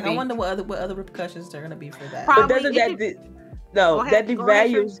 I wonder what other repercussions they're gonna be for that. But doesn't that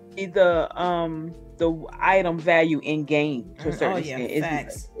devalues the item value in game to a certain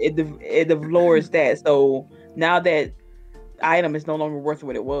extent? It lowers that. So now that item is no longer worth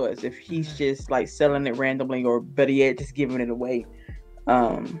what it was, if he's just like selling it randomly, or better yet, just giving it away.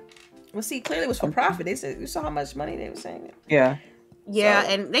 Well, see, clearly it was for profit. They said, you saw how much money they were saying. Yeah,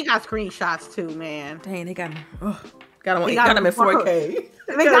 and they got screenshots too, man. Dang, they got them. Got them in 4K.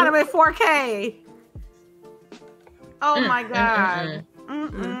 They got them in 4K. Oh my god.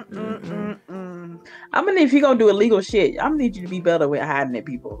 I mean, if you're gonna do illegal shit, I'm gonna need you to be better with hiding it,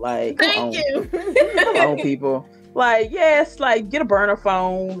 people. Like, thank you. Come on, people. Like, yes, like get a burner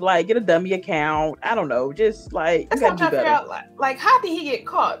phone, like get a dummy account. I don't know, just like that's what I'm trying to figure out. Like, how did he get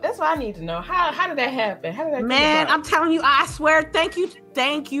caught? That's what I need to know. How did that happen? How did that? Man, I'm telling you, I swear. Thank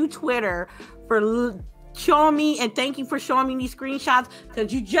you, Twitter, for showing me, and thank you for showing me these screenshots,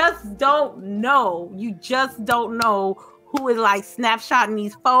 because you just don't know. You just don't know who is like snapshotting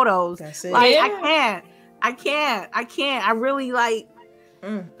these photos. That's it. Like, I can't. I really like.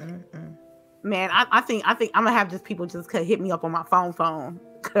 Man, I think I'm gonna have just people just hit me up on my phone,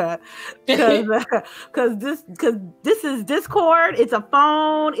 because this is Discord. It's a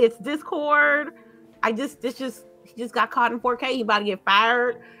phone. It's Discord. He just got caught in 4K. He about to get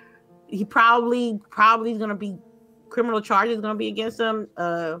fired. He probably is gonna be criminal charges gonna be against him.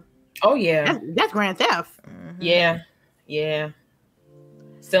 Oh yeah, that's grand theft. Yeah.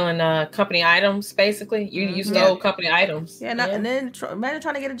 Stealing company items, basically. You stole company items. Yeah, and then imagine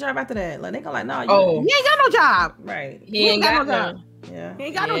trying to get a job after that. Like, they go like, no, he ain't got no job. Right. He ain't got no job. Yeah. He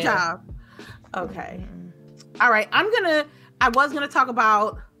ain't got no job. Okay. All right. I was gonna talk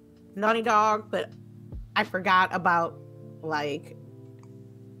about Naughty Dog, but I forgot about, like,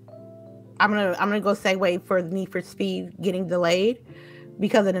 I'm gonna go segue for Need for Speed getting delayed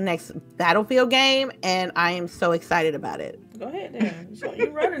because of the next Battlefield game, and I am so excited about it. Go ahead then.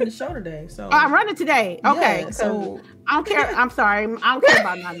 You're running the show today. So I'm running today. Okay. Yeah, so I don't care. I'm sorry. I don't care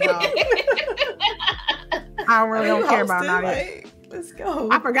about Naughty Dog. I really don't care about Naughty Dog. Let's go.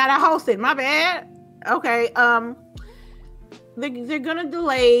 I forgot I hosted. My bad. Okay. They're gonna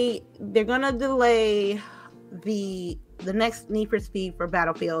delay the next Need for Speed for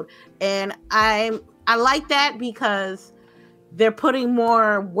Battlefield, and I like that because they're putting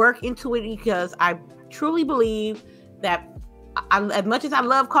more work into it, because I truly believe that as much as I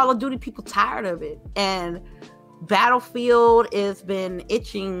love Call of Duty, people tired of it, and Battlefield has been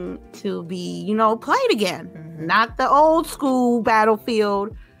itching to be, played again. Not the old school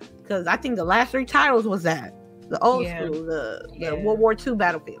Battlefield, because I think the last 3 titles was that. The old school, the World War II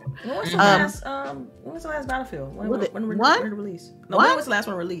Battlefield. When was the last Battlefield? When did it release? No, when was the last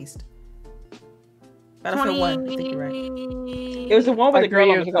one released? Battlefield 1, I think you're right. It was the one with the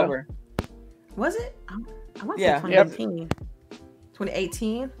girl on the cover. Was it? I want to say 2018.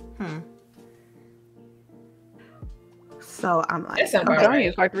 2018? So I'm like, it's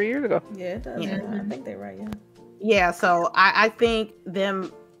like 3 years ago. Yeah, it does. Yeah. I think they're right, Yeah, so I think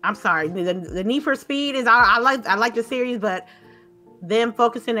them. I'm sorry. The Need for Speed is I like the series, but them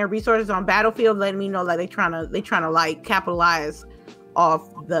focusing their resources on Battlefield, letting me know that they trying to like capitalize off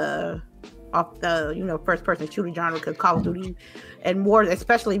the first person shooter genre, because Call of Duty and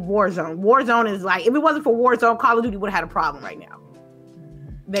especially Warzone. Warzone is like, if it wasn't for Warzone, Call of Duty would have had a problem right now.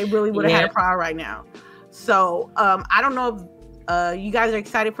 They really would have had a problem right now. So I don't know if you guys are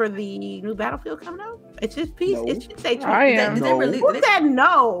excited for the new Battlefield coming out. It's just peace. No. It should say. I am. Who said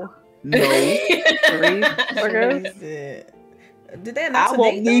no? No. Did they announce I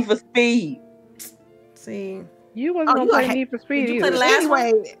won't Need for Speed. See, you wasn't gonna play Need for Speed. Did you play the last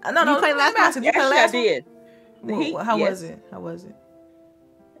one? No. You played last one. Yes, I did. How was it?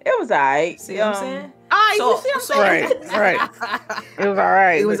 It was alright. See what I'm saying? Right. It was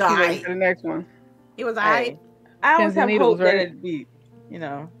alright. It was alright. For the next one. It was alright. I always have hope that it'd be,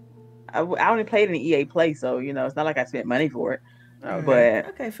 I only played in the EA Play, so it's not like I spent money for it. Okay. But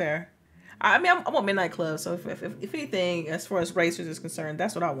okay, fair. I mean, I want Midnight Club. So if anything, as far as racers is concerned,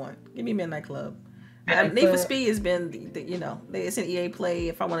 that's what I want. Give me Midnight Club. Need for Speed has been, it's an EA Play.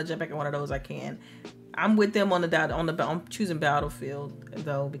 If I want to jump back in one of those, I can. I'm with them I'm choosing Battlefield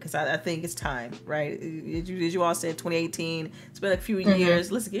though, because I think it's time, right? As you all said, 2018. It's been a few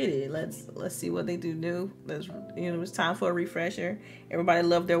years. Let's get it. Let's see what they do new. It's time for a refresher. Everybody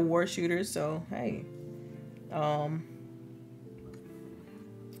loved their war shooters, so hey. Yeah.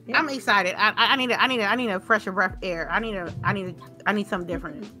 I'm excited. I need a fresher breath air. I need something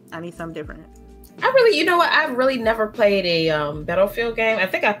different. I've really never played a Battlefield game. I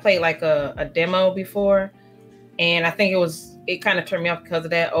think I played like a demo before, and I think it kind of turned me off because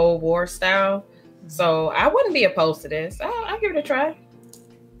of that old war style. So I wouldn't be opposed to this. I'll give it a try.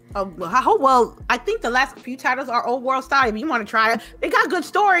 Well, I think the last few titles are old world style. If you want to try it, they got good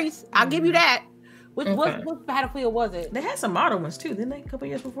stories. I'll give you that. What Battlefield was it? They had some modern ones too, didn't they? A couple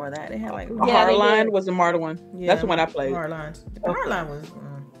years before that, they had like Hardline was a modern one. Yeah, that's the one I played. Hardline was.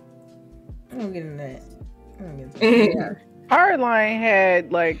 I don't get into that. Yeah. Hardline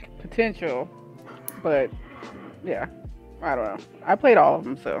had like potential, but yeah, I don't know. I played all of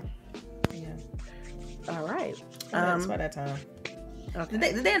them, so yeah. All right. That's by that time. Okay.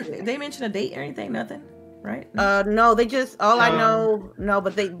 Did they mention a date or anything? Nothing, right? No, they just I know. No,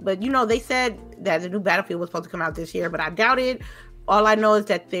 but they said that the new Battlefield was supposed to come out this year, but I doubt it. All I know is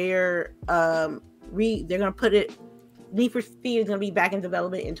that they're gonna put it. Need for Speed is gonna be back in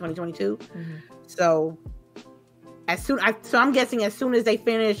development in 2022. So I'm guessing as soon as they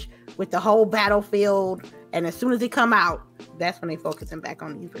finish with the whole Battlefield and as soon as they come out, that's when they focusing back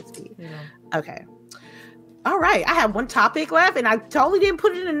on Need for Speed. Yeah. Okay. All right. I have one topic left and I totally didn't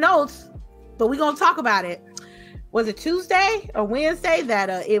put it in the notes, but we're gonna talk about it. Was it Tuesday or Wednesday that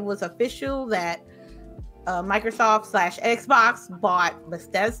it was official that Microsoft/Xbox bought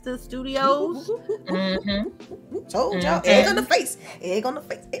Bethesda Studios? Told y'all, egg on the face. Oh,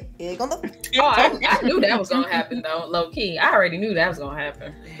 I knew that was gonna happen though. Low key, I already knew that was gonna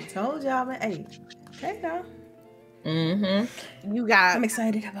happen. Told y'all, man. Hey, okay now. I'm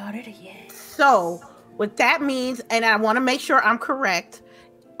excited about it. Yeah. So what that means, and I want to make sure I'm correct.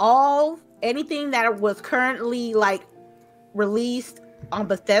 Anything that was currently like released on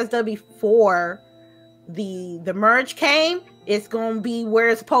Bethesda before the merge came, it's gonna be where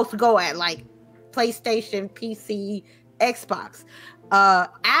it's supposed to go at, like PlayStation, PC, Xbox.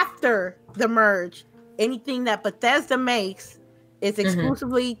 After the merge, anything that Bethesda makes is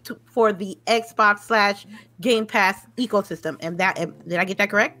exclusively for the Xbox / Game Pass ecosystem. And did I get that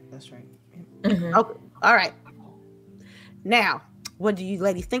correct? That's right. Okay. All right. Now, what do you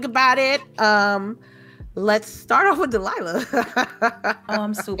ladies think about it? Let's start off with Delilah.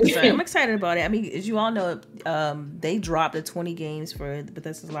 I'm super excited. I'm excited about it. I mean, as you all know, they dropped the 20 games for the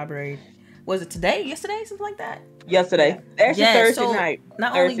Bethesda's library. Was it today? Yesterday? Something like that? Yesterday. Actually, Thursday night.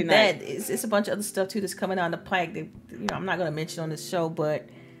 Not only that, it's a bunch of other stuff too that's coming down the pike that I'm not going to mention on this show, but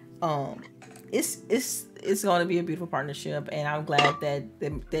it's going to be a beautiful partnership, and I'm glad that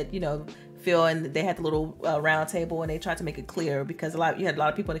Phil and they had the little round table and they tried to make it clear, because you had a lot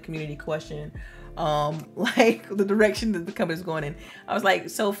of people in the community question like the direction that the company's going in. I was like,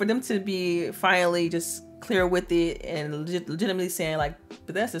 so for them to be finally just clear with it and legitimately saying like,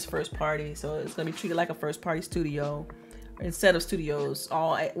 but that's his first party, so it's gonna be treated like a first party studio instead of studios.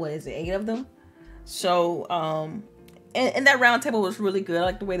 What is it, 8 of them? So and that round table was really good. I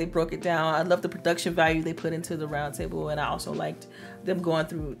like the way they broke it down. I love the production value they put into the round table, and I also liked them going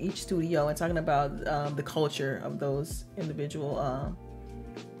through each studio and talking about the culture of those individual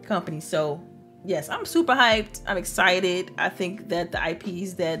companies. So yes, I'm super hyped. I'm excited. I think that the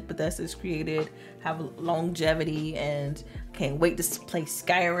IPs that Bethesda's created have longevity, and can't wait to play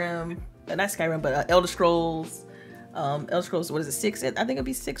Skyrim. Not Skyrim, but Elder Scrolls. Elder Scrolls, what is it, 6? I think it'll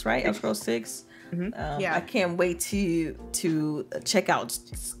be 6, right? Elder Scrolls 6. Yeah. I can't wait to check out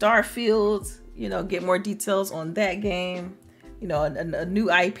Starfield. Get more details on that game. A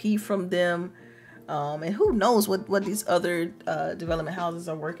new IP from them. And who knows what these other development houses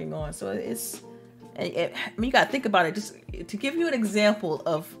are working on. So you gotta think about it. Just to give you an example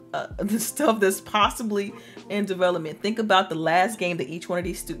of the stuff that's possibly in development. Think about the last game that each one of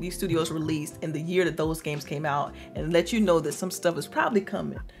these studios released and the year that those games came out, and let you know that some stuff is probably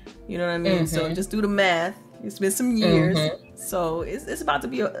coming. You know what I mean? So just do the math. It's been some years, so it's about to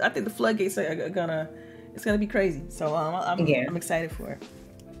be. I think the floodgates are gonna. It's gonna be crazy. So I'm excited for it.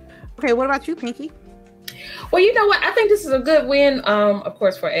 Okay, what about you, Pinky? Well, you know what? I think this is a good win, of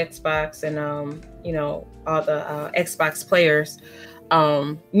course, for Xbox and, all the Xbox players.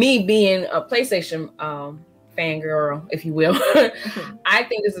 Me being a PlayStation fangirl, if you will. I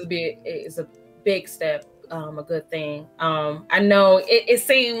think this is a big step, a good thing. I know it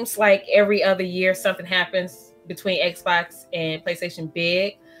seems like every other year something happens between Xbox and PlayStation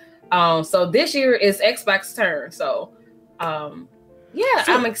big. So this year is Xbox turn. So I'm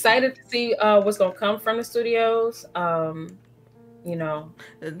excited to see what's gonna come from the studios. You know,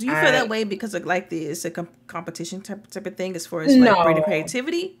 do you feel that way because of like it's a competition type of thing as far as like greater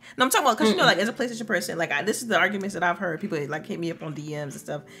creativity? No, I'm talking about because you know, like as a PlayStation person, like this is the arguments that I've heard people like hit me up on DMs and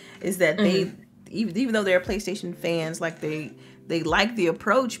stuff, is that they even though they're PlayStation fans, like they like the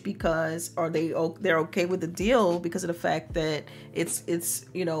approach because, or they're okay with the deal because of the fact that it's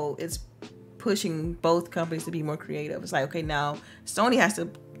you know, it's pushing both companies to be more creative. It's like, okay, now Sony has to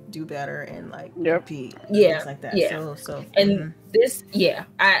do better and like compete, things like that. So and this,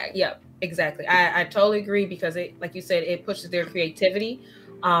 exactly. I totally agree because it, like you said, it pushes their creativity.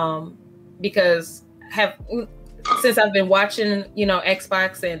 Because since I've been watching, you know,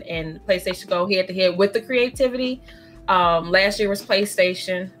 Xbox and PlayStation go head to head with the creativity. Last year was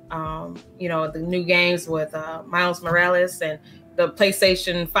PlayStation. You know, the new games with Miles Morales and the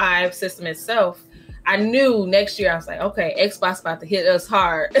PlayStation 5 system itself. I knew next year I was like, okay, Xbox about to hit us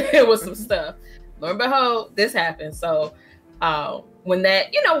hard with some stuff. Lo and behold, this happened. So when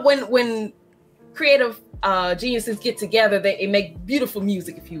that, you know, when creative geniuses get together, they make beautiful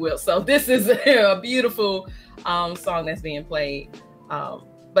music, if you will. So this is a beautiful song that's being played.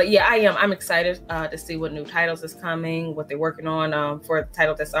 But yeah, I'm excited to see what new titles is coming, what they're working on for the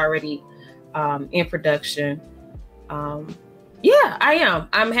title that's already in production. Yeah, I am.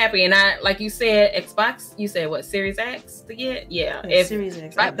 I'm happy. And like you said, Xbox, you said what, Series X to get? Yeah. Series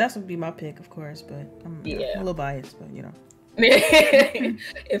X. That would be my pick, of course, but I'm a little biased, but you know.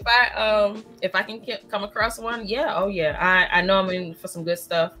 If I can come across one, I know I'm in for some good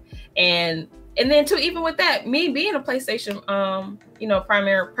stuff. And then too, even with that, me being a PlayStation you know,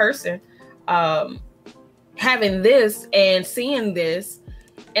 primary person, having this and seeing this,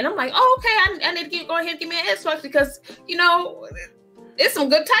 and I'm like, oh, okay, I need to go ahead and give me an Xbox because, you know, it's some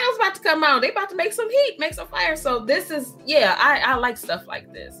good titles about to come out. They about to make some heat, make some fire. So this is, I like stuff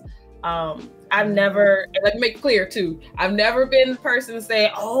like this. I've never, and let me make it clear too, I've never been the person to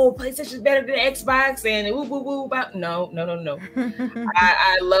say, oh, PlayStation's better than Xbox and woo about. No.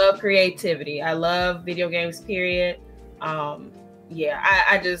 I love creativity. I love video games, period.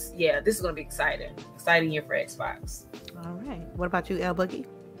 This is going to be exciting year for Xbox. All right. What about you, L Boogie?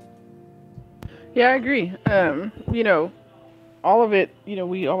 Yeah, I agree. You know, all of it, you know,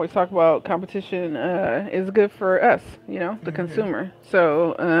 we always talk about competition is good for us, you know, the consumer.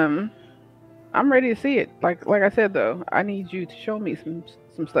 So I'm ready to see it. Like I said, though, I need you to show me some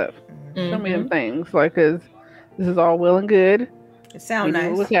stuff. Show me them things. Like, because this is all well and good. It sounds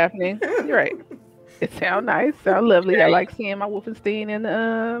nice. What's happening. You're right. It sounds nice. Sound lovely. Right. I like seeing my Wolfenstein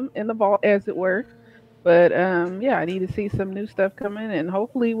in the vault, as it were. But I need to see some new stuff coming, and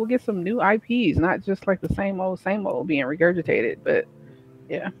hopefully we'll get some new IPs, not just like the same old being regurgitated. But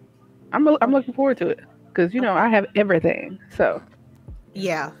yeah, I'm looking forward to it because, you know, I have everything. So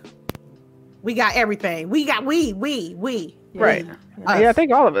yeah, we got everything. We right. Yeah, I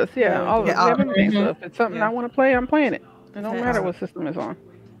think all of us. Yeah, all of us have everything. So if it's something I want to play, I'm playing it. It don't matter what system it's on.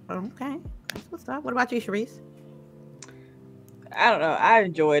 Okay, that's what's up. What about you, Sharice? I don't know. I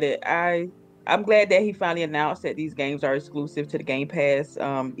enjoyed it. I'm glad that he finally announced that these games are exclusive to the Game Pass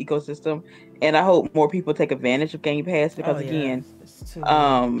ecosystem, and I hope more people take advantage of Game Pass because again,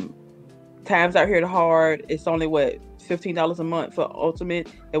 times out here are hard. It's only $15 a month for Ultimate.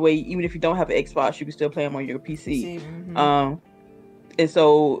 That way, even if you don't have an Xbox, you can still play them on your PC. And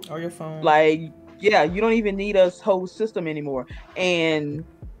so, or your phone. Like, yeah, you don't even need a whole system anymore, and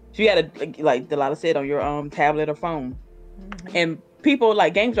so you got to, like Delilah said, on your tablet or phone, and people,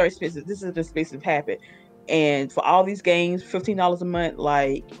 like, games are expensive. This is an expensive habit. And for all these games, $15 a month,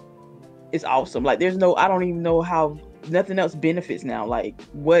 like, it's awesome. Like, I don't even know how nothing else benefits now. Like,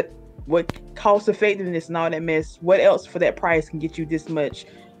 what cost effectiveness and all that mess, what else for that price can get you this much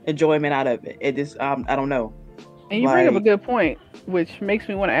enjoyment out of it? It just, I don't know. And you bring up a good point, which makes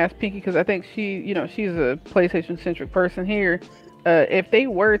me want to ask Pinky, because I think she's a PlayStation-centric person here. If they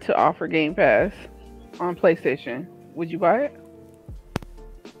were to offer Game Pass on PlayStation, would you buy it?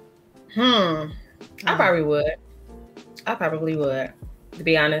 I probably would. To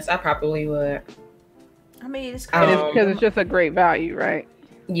be honest, I probably would. I mean, it's because it's just a great value, right?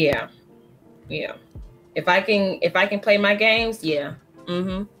 Yeah. If I can play my games,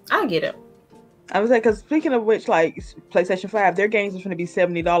 I'll get it. I was like, because speaking of which, like PlayStation 5, their games are going to be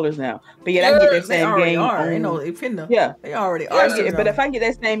 $70 now. But yet I can get that same game. They already are. But if I get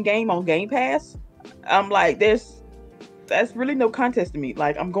that same game on Game Pass, I'm like, that's really no contest to me.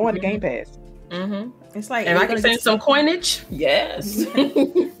 Like, I'm going to Game Pass. It's like, and I can send some coinage. Yes.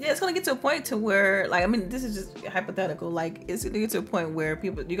 Yeah, it's gonna get to a point to where, like, I mean, this is just hypothetical. Like, it's gonna get to a point where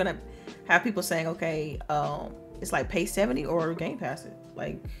you're gonna have people saying, okay, it's like pay $70 or Game Pass it.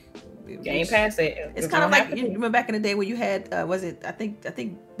 Like, Game Pass it. It's kind of like, you remember back in the day where you had, was it? I think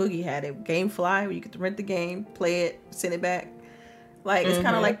Boogie had it, GameFly, where you could rent the game, play it, send it back. Like, it's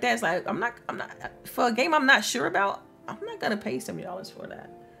kind of like that. It's like, I'm not for a game I'm not sure about. I'm not gonna pay $70 for that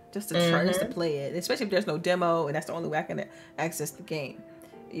just to try, just to play it, especially if there's no demo and that's the only way I can access the game.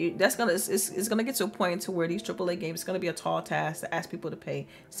 It's gonna get to a point to where these AAA games, it's gonna be a tall task to ask people to pay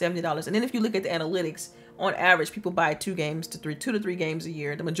 $70. And then if you look at the analytics, on average, people buy 2 to 3 games a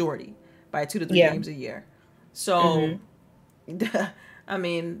year. The majority buy 2 to 3 games a year. So, I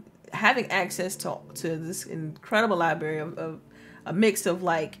mean, having access to this incredible library of a mix of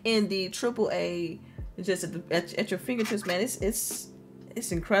like indie, AAA, just at your fingertips, man,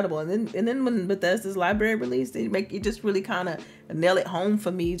 it's incredible. And then when Bethesda's library released, they make it just really kind of nail it home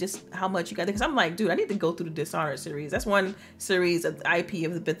for me, just how much you got there. Because I'm like, dude, I need to go through the Dishonored series. That's one series of the IP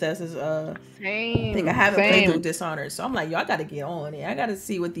of the Bethesda's. I think I haven't played through Dishonored, so I'm like, yo, I got to get on it. I got to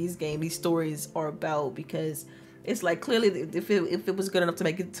see what these stories are about, because it's like, clearly if it was good enough to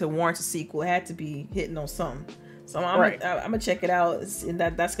make it to warrant a sequel, it had to be hitting on something. So I'm gonna check it out, and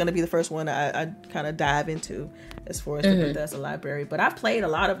that's gonna be the first one I kind of dive into as far as the Bethesda library. But I've played a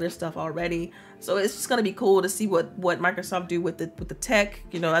lot of their stuff already, so it's just gonna be cool to see what Microsoft do with the tech.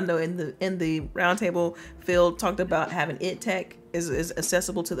 You know, I know in the roundtable, Phil talked about having tech is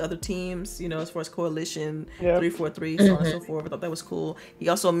accessible to the other teams. You know, as far as Coalition 343, so on and so forth. I thought that was cool. He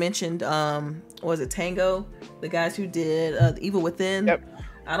also mentioned was it Tango, the guys who did The Evil Within. Yep.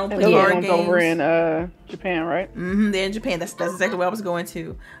 I don't play horror games. Over in Japan, right? They're in Japan. That's exactly where I was going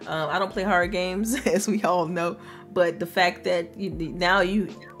to. I don't play horror games, as we all know. But the fact that now you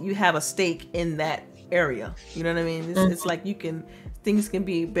have a stake in that area, you know what I mean? It's like things can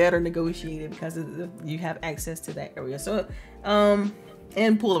be better negotiated because you have access to that area. So,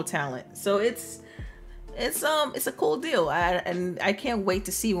 and pool of talent. So it's a cool deal. And I can't wait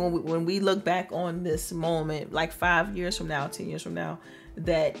to see when we look back on this moment, like 5 years from now, 10 years from now,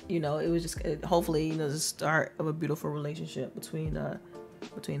 that it was just hopefully the start of a beautiful relationship between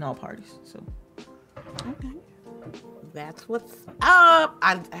all parties. So okay, that's what's up.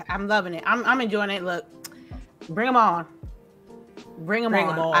 I'm loving it. I'm enjoying it. Look, bring them on. Bring them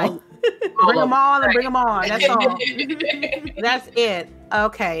on. Bring them on and bring them on. That's all. That's it.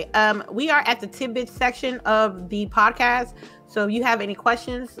 Okay. We are at the tidbits section of the podcast. So if you have any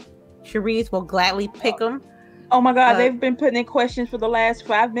questions, Cherise will gladly pick them. Oh my God, they've been putting in questions for the last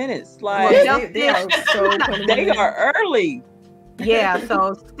 5 minutes. Like, they are so they are early. Yeah,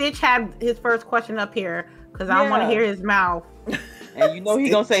 so Stitch had his first question up here because I want to hear his mouth. And you know he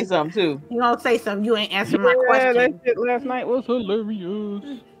gonna say something too. He gonna say something. You ain't answering my question. That shit last night was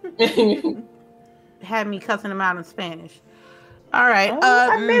hilarious. Had me cussing him out in Spanish. All right.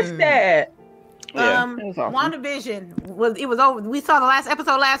 I missed that. Awesome. WandaVision was over. We saw the last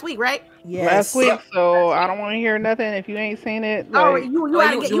episode last week, right? Yes. Last week, so I don't want to hear nothing if you ain't seen it. Like, you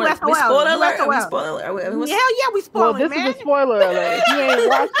SOL. Spoiler alert. Hell yeah, we spoiled it, man. This is a spoiler alert. If you ain't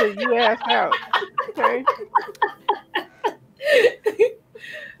watched it, you asked out. Okay.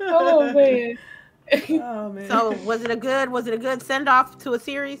 Oh man. So was it a good send off to a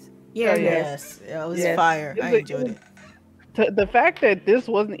series? Yeah. Yes. It was fire. I enjoyed it. The fact that this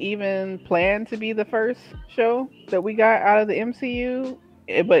wasn't even planned to be the first show that we got out of the MCU,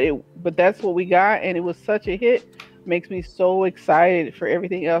 but that's what we got, and it was such a hit, makes me so excited for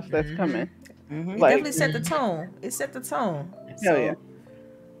everything else that's coming. It definitely set the tone. It set the tone. Hell yeah.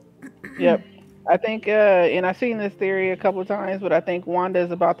 Yep. I think, and I've seen this theory a couple of times, but I think Wanda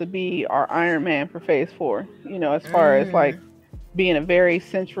is about to be our Iron Man for Phase 4. As far as like being a very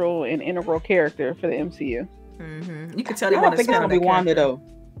central and integral character for the MCU. You can tell they I want don't think it's gonna be Wanda though.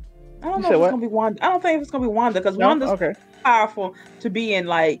 I don't know if it's gonna be Wanda. I don't think it's gonna be Wanda because Wanda's powerful to be in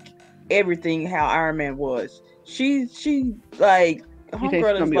like everything how Iron Man was. She like you think she's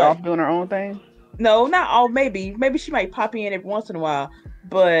gonna be off doing her own thing? No, not all. Maybe she might pop in every once in a while,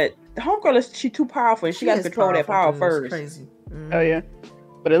 but the homegirl she too powerful and she got to control that power first. Crazy. Oh yeah,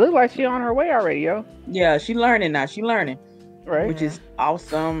 but it looks like she on her way already, yo. Yeah, she learning now. She learning, right? Which is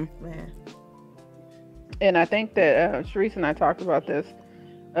awesome, man. And I think that Sharice and I talked about this.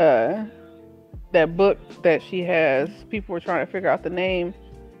 That book that she has, people were trying to figure out the name.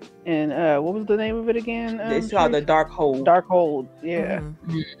 And what was the name of it again? It's called The Darkhold. Darkhold, yeah.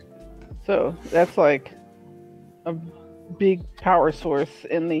 So that's like a big power source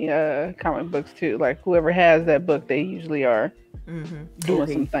in the comic books too. Like whoever has that book, they usually are doing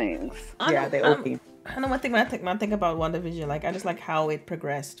some things. They OP. I know one thing when I think about WandaVision, like I just like how it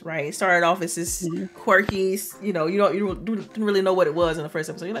progressed. Right, it started off as this quirky, you didn't really know what it was in the first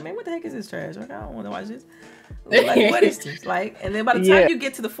episode. You're like, man, what the heck is this trash? Like, I don't want to watch this. Like, what is this? Like, and then by the time you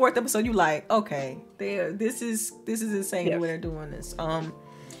get to the 4th episode, you like, okay, this is insane the way they're doing this.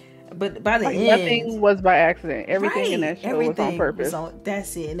 But by the end, nothing was by accident. Everything in that show was on purpose.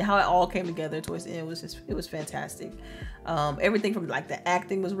 That's it, and how it all came together towards the end was fantastic. Everything from like the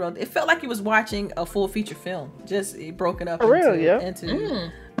acting was real. It felt like you was watching a full feature film, just broken up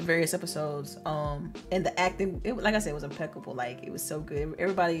into various episodes. And the acting, like I said, was impeccable. Like it was so good.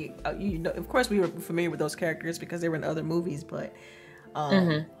 Everybody, of course, we were familiar with those characters because they were in other movies, but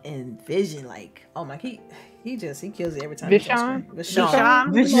and Vision, like, oh my, he kills it every time. Vishon.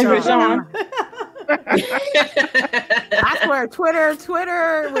 I swear, Twitter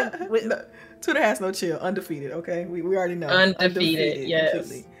Twitter has no chill. Undefeated. Okay, we already know. Undefeated. Yes.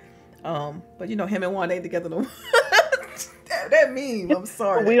 Completely. But him and Wanda ain't together no more. that meme. I'm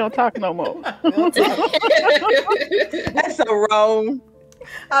sorry. We don't talk no more. That's so wrong.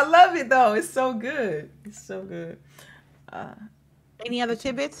 I love it though. It's so good. It's so good. Any other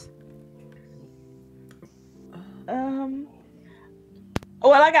tidbits? Well,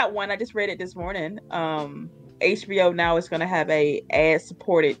 I got one. I just read it this morning. HBO now is going to have a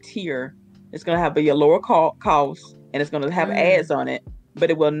ad-supported tier. It's going to have a lower cost, and it's going to have ads on it, but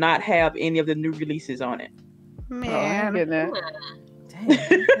it will not have any of the new releases on it. Man,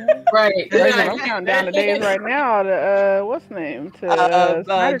 right. I'm counting down the days right now to what's the name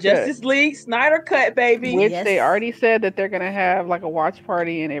to Justice League Snyder Cut, baby. Which they already said that they're going to have like a watch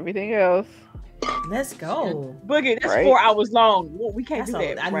party and everything else. Let's go. Boogie, that's 4 hours long. We can't do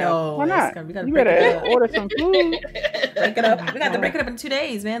that. I know. Why not? You better order some food. Break it up. We got to break it up in 2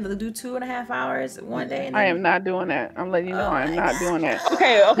 days, man. They'll do 2.5 hours one day. And I am not doing that. I'm letting you know I am not doing that.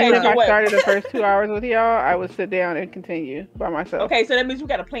 Okay. Even if I started the first 2 hours with y'all, I would sit down and continue by myself. Okay, so that means we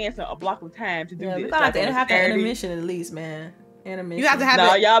got to plan a block of time to do this. We got to have an intermission at least, man. Intermission. You have to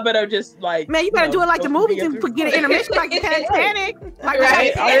have y'all better just like. Man, you better do it like the movies and get an intermission like the Titanic. Like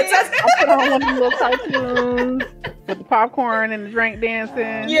I'll put on one of the little cartoons with the popcorn and the drink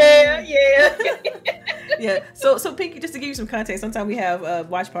dancing. Yeah. Yeah. So Pinky, just to give you some context, sometimes we have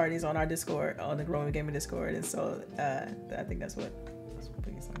watch parties on our Discord, on the Growing Gaming Discord, and so I think that's what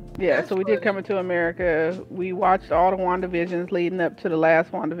Pinky's saying. Yeah. So we did Coming to America. We watched all the WandaVisions leading up to the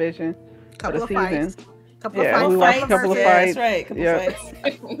last WandaVision for the season. Fights. We watched a couple of fights. That's right.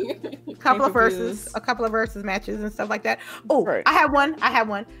 Couple of verses. A couple of versus matches and stuff like that. Oh, right. I have one.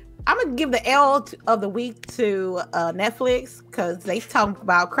 I'm gonna give the L of the week to Netflix because they talk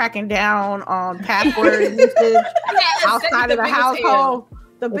about cracking down on password usage outside of the household.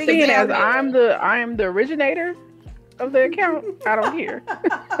 The biggest. As I am the originator of the account, I don't care. I'm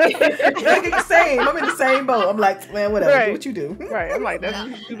in the same boat. I'm like, man, whatever. Right. Do what you do. Right. I'm like,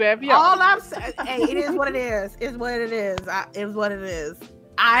 that's too bad for y'all. All I'm saying, hey, it is what it is. It's what it is. It is what it is.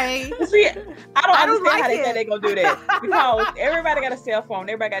 I don't understand like how they say they're gonna do that because everybody got a cell phone.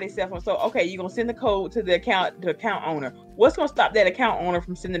 Everybody got a cell phone. So okay, you're gonna send the code to the account owner. What's gonna stop that account owner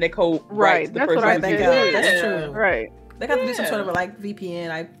from sending that code right to the person? Right. That's true. Right. They got to do some sort of like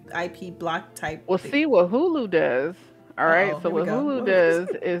VPN, IP block type. Well, see what Hulu does. All right. So what Hulu does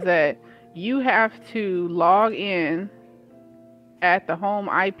is that you have to log in at the home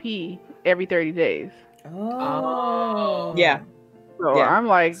IP every 30 days. Oh. Yeah. So I'm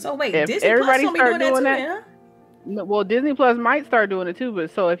like, so wait, if Disney everybody Plus start doing that, huh? well, Disney Plus might start doing it too.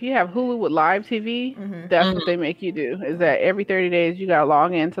 But so if you have Hulu with live TV, that's what they make you do. Is that every 30 days you gotta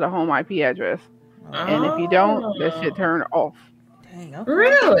log into the home IP address, and if you don't, that shit turn off. Dang. Okay.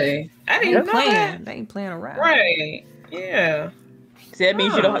 Really? I didn't plan. They ain't playing around. Right. Yeah. So that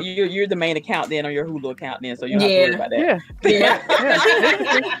means you're the main account then on your Hulu account then, so you don't have to worry about that. Yeah.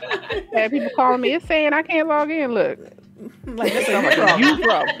 Had people calling me, it's saying I can't log in. Look, like that's a you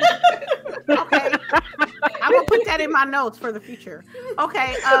problem. Okay, I'm gonna put that in my notes for the future.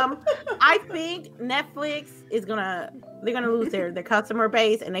 Okay, I think Netflix is they're gonna lose their customer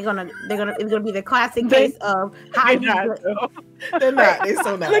base, and it's gonna be the classic case of how they're not. They're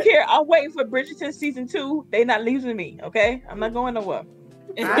so not. Look here, I'm waiting for Bridgerton season 2. They're not losing me. Okay, I'm not going nowhere.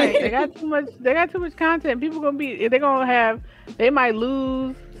 Right. They got too much content. People they might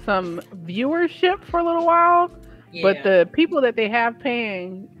lose some viewership for a little while. Yeah. But the people that they have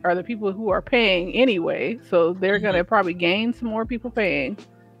paying are the people who are paying anyway. So they're going to probably gain some more people paying.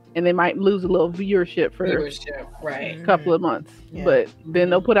 And they might lose a little viewership for right. a couple of months. Yeah. But then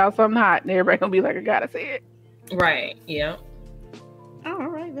they'll put out something hot and everybody going to be like, I got to see it. Right. Yeah. Oh, all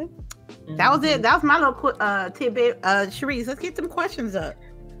right then. That was it. That was my little tidbit. Sharice, let's get some questions up.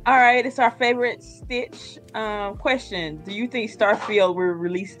 All right, it's our favorite Stitch question. Do you think Starfield will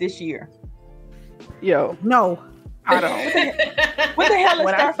release this year? Yo, no. I don't. What the hell is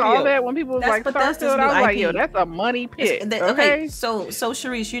when Starfield? I saw that, when people was like Starfield, I was like, yo, that's a money pit. Okay, so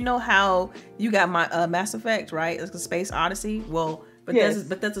Sharice, you know how you got my Mass Effect, right? It's a Space Odyssey. Well,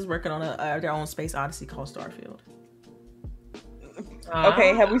 Bethesda's working on their own Space Odyssey called Starfield.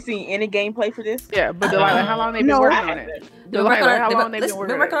 Okay, have we seen any gameplay for this? Yeah, but like, how long they been working on it? They've been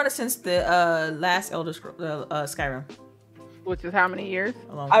working on it since the last Elder Scrolls Skyrim. Which is how many years?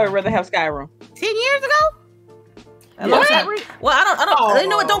 I would rather have Skyrim. 10 years ago? Well, I don't. You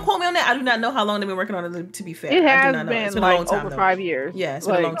know what? Don't quote me on that. I do not know how long they've been working on it. To be fair, it has been like over 5 years. Yeah, it's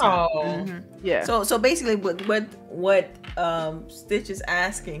been a long time. Mm-hmm. Yeah. So basically, what Stitch is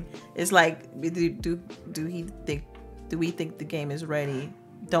asking is like, do we think the game is ready?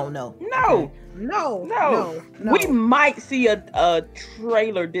 Don't know. No. We might see a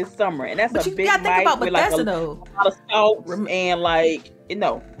trailer this summer, and that's a big might with like a lot of salt and like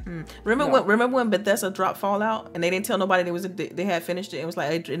Remember when Bethesda dropped Fallout and they didn't tell nobody they had finished it? It was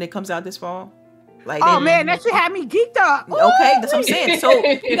like, and it comes out this fall. Like, man, that shit had me geeked up. Okay, that's what I'm saying. So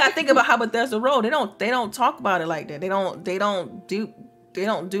you gotta think about how Bethesda roll. They don't talk about it like that. They don't do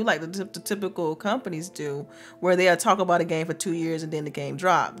like the typical companies do, where they'll talk about a game for 2 years and then the game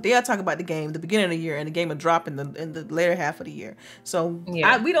drop. They'll talk about the game the beginning of the year and the game will drop in the later half of the year. So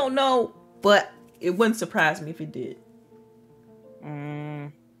we don't know, but it wouldn't surprise me if it did.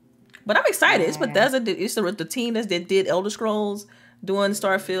 But I'm excited. It's Bethesda. It's the team that did Elder Scrolls doing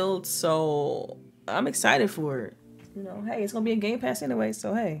Starfield. So I'm excited for it. You know, hey, it's gonna be in Game Pass anyway.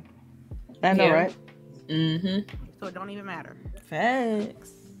 So hey, I know, right? Mm-hmm. So it don't even matter.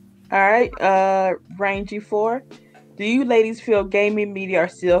 Facts. All right, Rain G4. Do you ladies feel gaming media are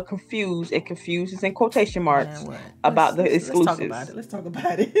still confused, and confused is in quotation marks, about the exclusives? Let's talk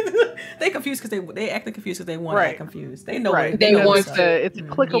about it. They confused because they acting confused because they want to act confused. They know what they want. It's a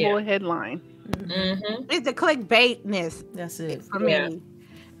clickable headline. Mm-hmm. It's the clickbaitness. That's it for me.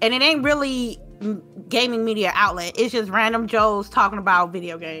 And it ain't really gaming media outlet. It's just random Joes talking about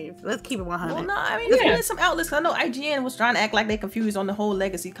video games. Let's keep it 100. Well, no, I mean, there's some outlets. I know IGN was trying to act like they confused on the whole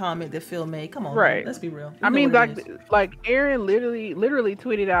legacy comment that Phil made. Come on, man. Let's be real. I mean, like Aaron literally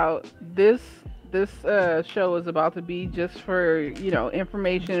tweeted out this show is about to be just for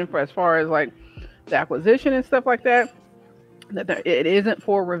information for as far as like the acquisition and stuff like that. That it isn't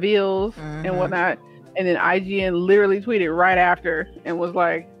for reveals and whatnot. And then IGN literally tweeted right after and was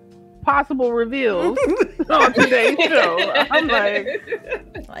like, possible reveals on today's show. I'm like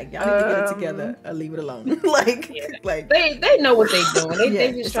y'all need to get it together or leave it alone. like they know what they're doing.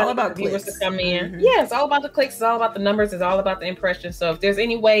 They just trying about viewers to come in. Yeah, it's all about the clicks. It's all about the numbers. It's all about the impressions. So if there's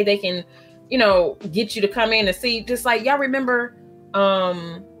any way they can, get you to come in and see, just like y'all remember,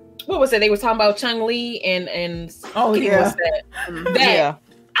 what was it? They were talking about Chung-Li and that.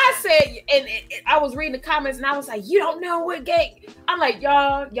 I said, and I was reading the comments, and I was like, "You don't know what game." I'm like,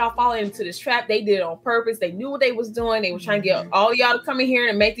 y'all fall into this trap. They did it on purpose. They knew what they was doing. They were trying to get all y'all to come in here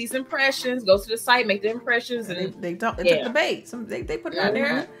and make these impressions. Go to the site, make the impressions, and they took the bait. They put it out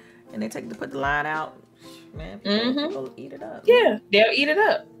there, and they put the line out. Man, people eat it up. Yeah, they'll eat it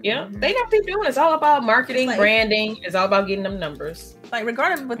up. Yeah, they know what they're doing. It's all about marketing, branding. It's all about getting them numbers. Like,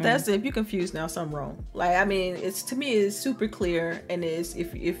 regardless of Bethesda, if you're confused now, something wrong. Like, I mean, to me it's super clear, and it's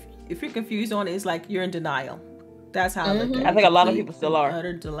if you're confused on it, it's like you're in denial. That's how I look at it. I think a lot of people still are.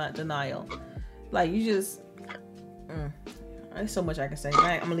 Utter denial. Like, you just there's so much I can say.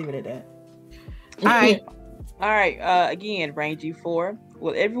 I'm gonna leave it at that. All right. Again, Rain G4.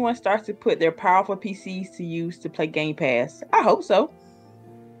 Will everyone start to put their powerful PCs to use to play Game Pass? I hope so.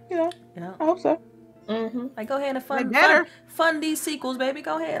 I hope so. Like, go ahead and fund these sequels, baby.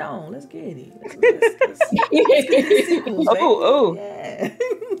 Go ahead on. Let's get it. Let's get these sequels, baby. Yeah.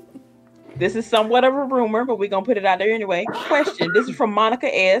 This is somewhat of a rumor, but we're gonna put it out there anyway. Question. This is from Monica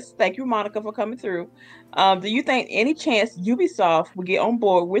S. Thank you, Monica, for coming through. Do you think any chance Ubisoft will get on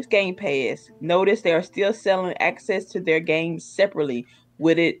board with Game Pass? Notice they are still selling access to their games separately.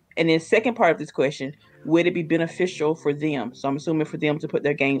 Would it? And then second part of this question, would it be beneficial for them? So I'm assuming for them to put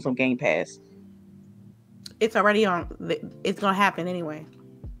their games on Game Pass. It's already on. It's gonna happen anyway.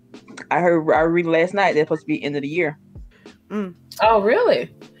 I read last night that's supposed to be end of the year. Oh,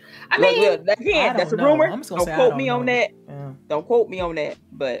 really? I mean, again, that's a rumor. Don't quote me on that. Yeah. Don't quote me on that.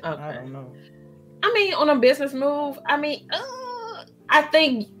 But I don't know. I mean, on a business move, I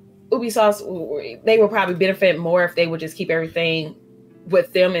think Ubisoft, they would probably benefit more if they would just keep everything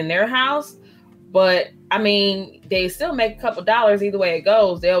with them in their house. But I mean, they still make a couple dollars either way it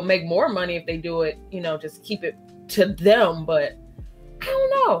goes. They'll make more money if they do it, just keep it to them. But I don't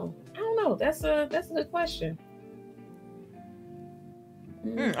know. That's a good question.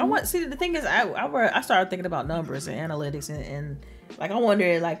 Mm-hmm. The thing is, I started thinking about numbers and analytics and like I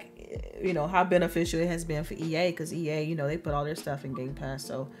wonder how beneficial it has been for EA, because EA, they put all their stuff in Game Pass.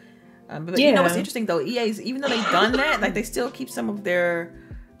 So, but what's interesting though, EA's, even though they've done that, like they still keep some of their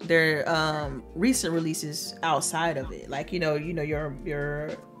recent releases outside of it, like your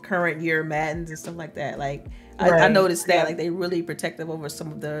current year Maddens and stuff like that. Like I noticed that like they really protective over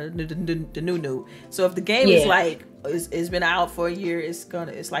some of the new. So if the game is like it's been out for a year,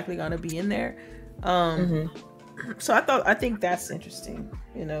 it's likely gonna be in there. So I think that's interesting.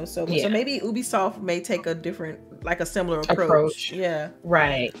 So maybe Ubisoft may take a different, like a similar approach. Yeah.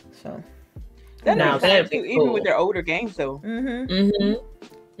 Right. So that'd be cool. Even with their older games though.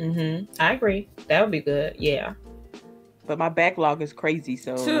 I agree. That would be good. Yeah. But my backlog is crazy,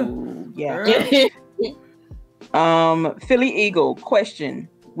 so yeah. Philly Eagle question: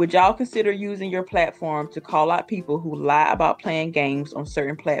 would y'all consider using your platform to call out people who lie about playing games on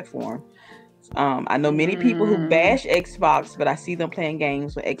certain platforms? I know many people who bash Xbox, but I see them playing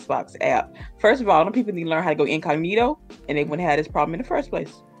games with Xbox app. First of all, them people need to learn how to go incognito, and they wouldn't have this problem in the first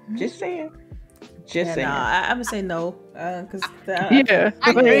place. Just saying. I would say no, because I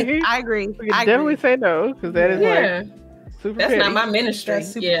agree. I definitely say no, because that is like super that's petty. not my ministry. I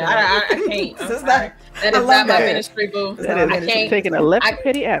can't. That is not my ministry, boo. I can't taking a left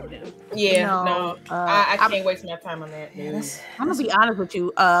petty avenue. I can't waste my time on that. I'm gonna be honest with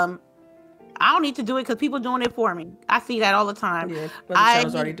you. I don't need to do it because people doing it for me. I see that all the time. Yeah, but the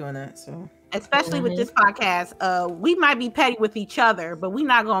channel's already doing that, so. Especially with this podcast, we might be petty with each other, but we're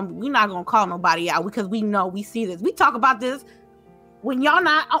not gonna call nobody out because we know we see this. We talk about this when we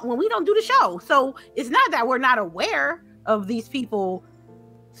don't do the show. So it's not that we're not aware of these people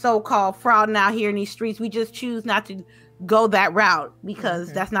so-called frauding out here in these streets. We just choose not to go that route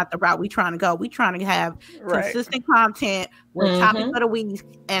because that's not the route we're trying to go. We're trying to have consistent content with topic of the week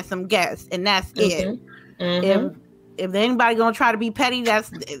and some guests, and that's it. If anybody gonna try to be petty,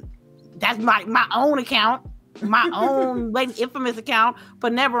 that's my own account, my own Lady Infamous account,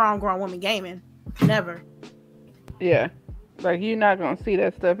 but never on Grown Women Gaming. Never. Yeah. Like, you're not going to see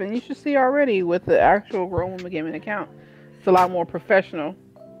that stuff. And you should see already with the actual Grown Women Gaming account. It's a lot more professional.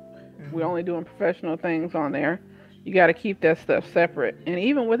 We're only doing professional things on there. You got to keep that stuff separate. And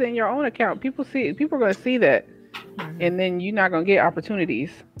even within your own account, people are going to see that. And then you're not going to get opportunities.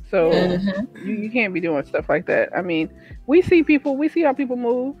 So you can't be doing stuff like that. I mean, we see how people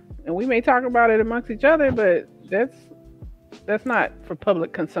move. And we may talk about it amongst each other, but that's not for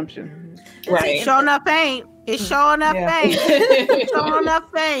public consumption. Right. It's showing up ain't. It's showing up ain't. It's showing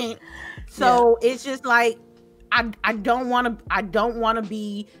up ain't. So it's just like I don't want to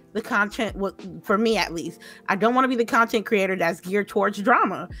be the content, for me at least. I don't want to be the content creator that's geared towards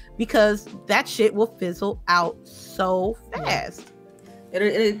drama, because that shit will fizzle out so fast.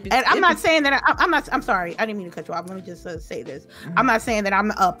 I'm not saying that I'm sorry, I didn't mean to cut you off. Let me just say this. I'm not saying that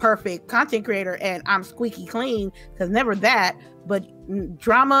I'm a perfect content creator and I'm squeaky clean, because never that, but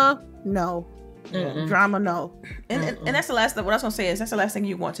drama, no. Drama, no. And that's the last thing. What I was gonna say is that's the last thing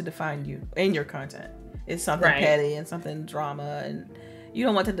you want to define you in your content. It's something petty and something drama, and you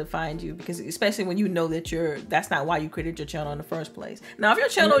don't want to define you, because especially when you know that that's not why you created your channel in the first place. Now, if your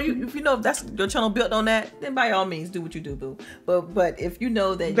channel, if you know if that's your channel built on that, then by all means do what you do, boo. But if you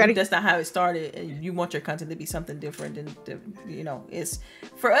know that that's not how it started, and you want your content to be something different, and it's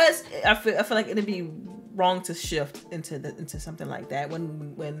for us. I feel like it'd be wrong to shift into something like that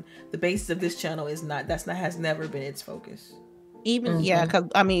when the basis of this channel has never been its focus. Even because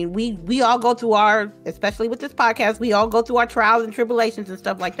I mean we all go through especially with this podcast, we all go through our trials and tribulations and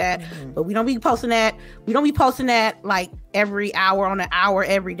stuff like that, but we don't be posting that like every hour on an hour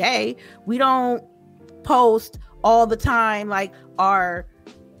every day. We don't post all the time like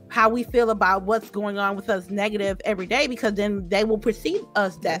how we feel about what's going on with us negative every day, because then they will perceive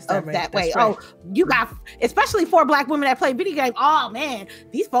us that way. Right. Oh, you got, especially for Black women that play video games. Oh man,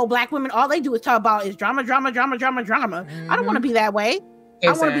 these 4 Black women, all they do is talk about is drama. I don't want to be that way. Exactly.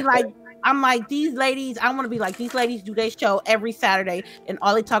 I want to be like, I'm like these ladies. I want to be like these ladies do their show every Saturday, and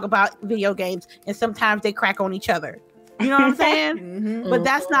all they talk about video games, and sometimes they crack on each other. You know what I'm saying? But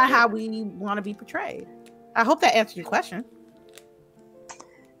that's not how we want to be portrayed. I hope that answered your question.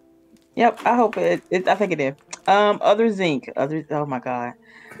 Yep, I hope it. I think it did. Oh my god.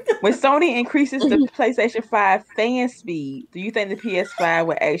 When Sony increases the PlayStation 5 fan speed, do you think the PS5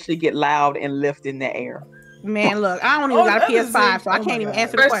 will actually get loud and lift in the air? Man, look, I don't even got a PS5, so I can't even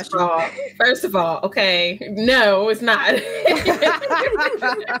answer the question. First of all, okay, no, it's not.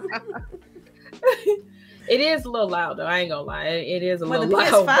 It is a little loud though. I ain't gonna lie. It is a little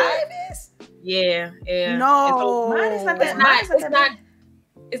loud. The PS5 is? Yeah. No, mine is not that.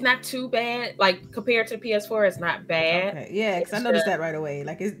 It's not too bad. Like compared to PS4, it's not bad. Okay. Yeah, because I noticed that right away.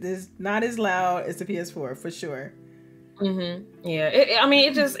 Like it's not as loud as the PS4 for sure. Mm-hmm. Yeah.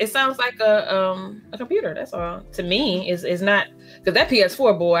 It sounds like a computer. That's all. To me, is not because that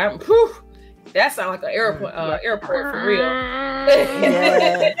PS4 boy. That sounds like an airport for real.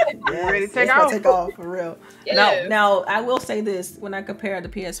 Yeah. Ready to take off for real. Yes. Now I will say this: when I compare the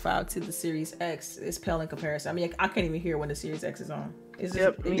PS5 to the Series X, it's pale in comparison. I mean, I can't even hear when the Series X is on. It's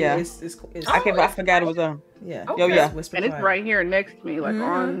I forgot it was on. Yeah. Okay. Yeah. And it's right here next to me, like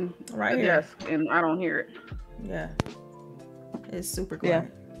on right the here. desk, and I don't hear it. Yeah. It's super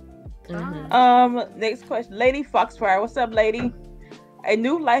quiet. Yeah. Mm-hmm. Next question, Lady Foxfire. What's up, lady? A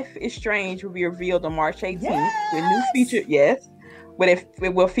new Life is Strange will be revealed on March 18th with new feature. Yes, but it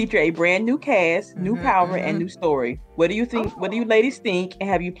will feature a brand new cast, new power, and new story. What do you think? What do you ladies think? And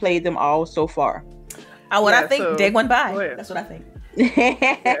have you played them all so far? I think day went by. That's what I think.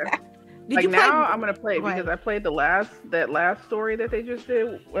 I'm gonna play it because I played that last story that they just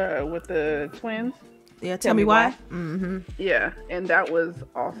did with the twins. Yeah, tell me why. Yeah, and that was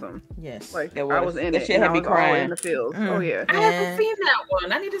awesome. Yes, like I was in it. Shit had me crying in the fields. Oh yeah, I haven't seen that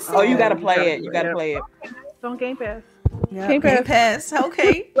one. I need to see. Oh, you gotta play it. You gotta play it. It's on Game Pass. Yeah, Game Pass.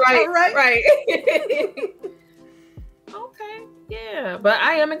 Okay, right. Okay, yeah, but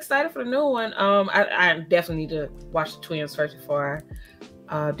I am excited for the new one. I definitely need to watch the twins first before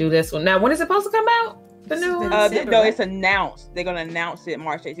I do this one. Now, when is it supposed to come out? The new one? No, it's announced. They're gonna announce it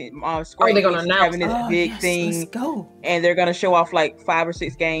March 18th. Square they're gonna announce having this big thing. Let's go. And they're gonna show off like 5 or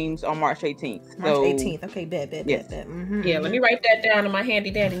 6 games on March 18th. March 18th. Okay, bet. Yeah, let me write that down in my handy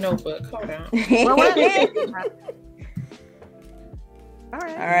dandy notebook. Hold on. All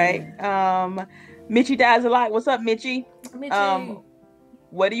right. Mitchie dies a lot. What's up, Mitchie?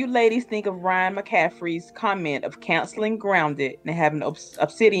 What do you ladies think of Ryan McCaffrey's comment of canceling Grounded and having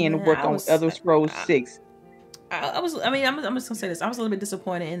Obsidian work on Elder Scrolls 6? I'm just gonna say this. I was a little bit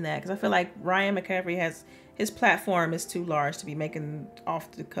disappointed in that because I feel like Ryan McCaffrey his platform is too large to be making off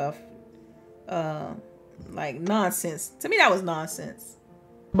the cuff, like nonsense. To me, that was nonsense.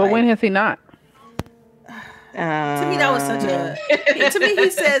 But when has he not? To me, that was such a. To me, he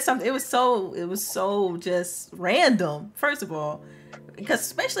said something. It was so just random. First of all. Because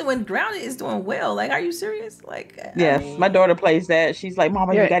especially when Grounded is doing well, like, are you serious? Like, yes, my daughter plays that. She's like,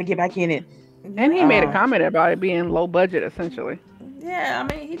 "Mama, you got to get back in it." And he made a comment about it being low budget, essentially. Yeah,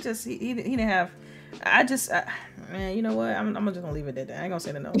 I mean, he didn't have. Man, you know what? I'm just gonna leave it at that. I ain't gonna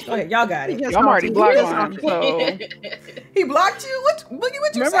say no. Go ahead, y'all got it. I'm already blocked him. So he blocked you. What you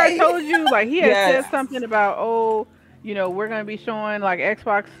remember say? I told you like he had said something about we're gonna be showing like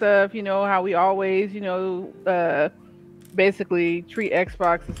Xbox stuff. You know how we always basically treat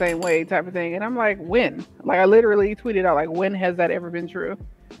Xbox the same way type of thing. And I'm like, when? Like I literally tweeted out like, when has that ever been true?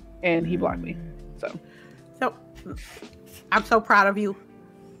 And he blocked me. So I'm so proud of you.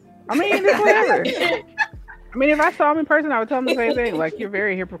 I mean, it's whatever. I mean, if I saw him in person, I would tell him the same thing. Like, you're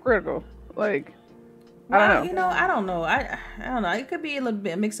very hypocritical. Like, I don't know. I don't know. I don't know. It could be a little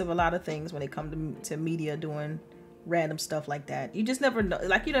bit a mix of a lot of things when it comes to media doing random stuff like that. You just never know.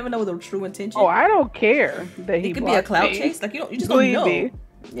 Like, you never know the true intention. Oh, I don't care that he. It could be a clout chase. Like, you just don't know.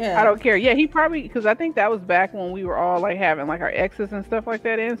 Yeah, I don't care. Yeah, he probably, because I think that was back when we were all like having like our exes and stuff like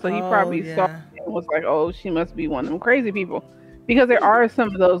that in. So he probably saw it and was like, "Oh, she must be one of them crazy people." Because there are some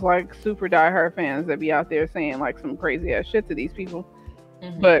of those like super diehard fans that be out there saying like some crazy ass shit to these people.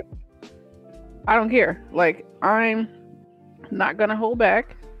 Mm-hmm. But I don't care. Like, I'm not gonna hold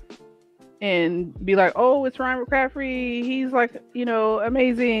back and be like, "Oh, it's Ryan McCaffrey. He's like,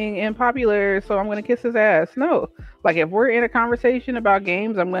 amazing and popular, so I'm gonna kiss his ass." No. Like, if we're in a conversation about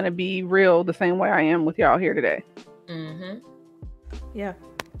games, I'm gonna be real the same way I am with y'all here today. Mm-hmm. Yeah.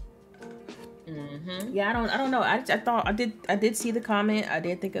 Mm-hmm. Yeah, I don't know. I thought I did see the comment. I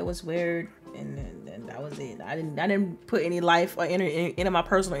did think it was weird, and that was it. I didn't put any life or any of my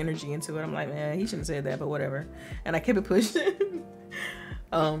personal energy into it. I'm like, man, he shouldn't have said that, but whatever. And I kept it pushing.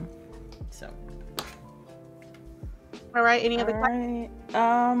 So. All right. Any other questions?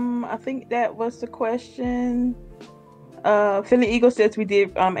 I think that was the question. Philly Eagle says we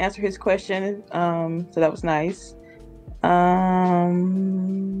did answer his question. So that was nice.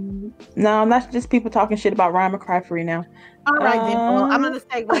 No, not just people talking shit about Ryan McCaffrey now. All right, then. Well, I'm gonna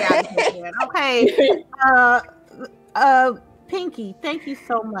segue out of here. Okay. Pinky, thank you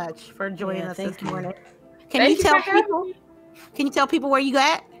so much for joining us this morning. Can you tell people? Can you tell people where you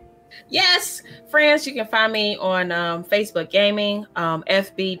at? Yes, friends, you can find me on Facebook Gaming,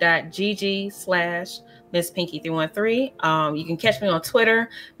 fb.gg/MissPinky313. You can catch me on Twitter,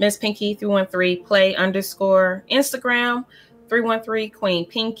 MissPinky313, play _ Instagram, 313 Queen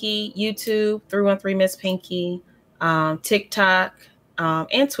Pinky, YouTube, 313 Miss Pinky, TikTok,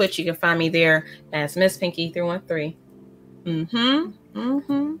 and Twitch. You can find me there as Miss Pinky 313.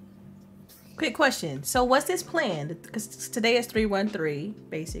 Quick question. So what's this plan? Because today is 313,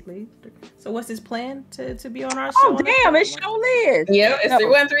 basically. So what's this plan to be on our show? Oh, damn, it's show list. Yeah, it's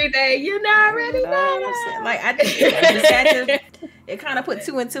 313 day. You know already know. Like, I just had to, it kind of put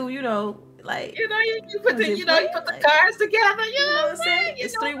two and two, you put the cards together, you know what I'm saying?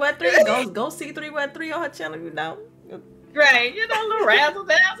 It's 313. Go see 313 on her channel, Right, little razzle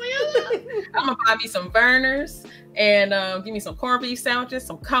dazzle. I'm gonna buy me some burners and give me some corned beef sandwiches,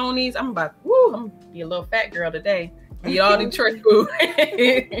 some conies. I'm gonna be a little fat girl today. Eat all Detroit food.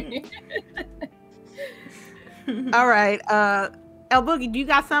 All right, El Boogie, do you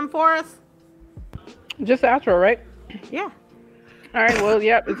got something for us? Just the outro, right? Yeah. All right. Well,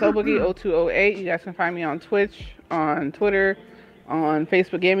 yep. It's El Boogie 0208. You guys can find me on Twitch, on Twitter, on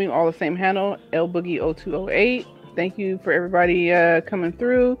Facebook Gaming, all the same handle, El Boogie 0208. Thank you for everybody coming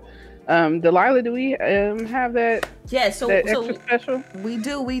through. Delilah, do we have that? Yeah, so extra special? We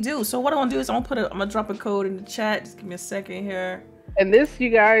do. So what I'm gonna do is I'm gonna drop a code in the chat. Just give me a second here. And this, you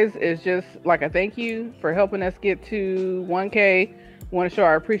guys, is just like a thank you for helping us get to 1K. We want to show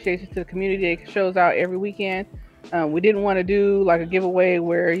our appreciation to the community that shows out every weekend. We didn't want to do like a giveaway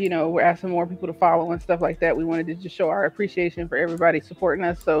where, we're asking more people to follow and stuff like that. We wanted to just show our appreciation for everybody supporting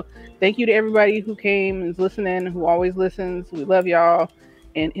us. So thank you to everybody who came and is listening, who always listens. We love y'all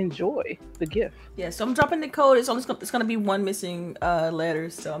and enjoy the gift. Yeah, so I'm dropping the code. It's going to be one missing letter,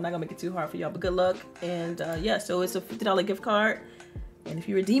 so I'm not going to make it too hard for y'all, but good luck. And so it's a $50 gift card. And if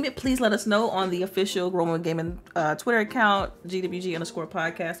you redeem it, please let us know on the official Grown Gaming Twitter account,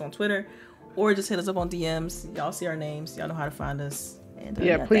 GWG_podcast on Twitter. Or just hit us up on DMs. Y'all see our names. Y'all know how to find us. And,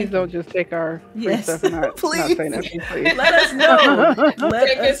 please don't just take our free stuff and not say nothing, please. Let us know.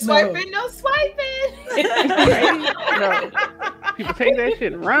 Swiping, no swiping. No. People take that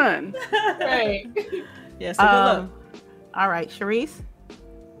shit and run. Right. Yeah, so good luck. All right, Sharice.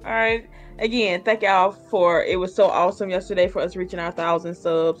 All right. Again, thank y'all it was so awesome yesterday for us reaching our 1,000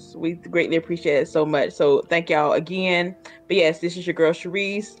 subs. We greatly appreciate it so much. So thank y'all again. But yes, this is your girl,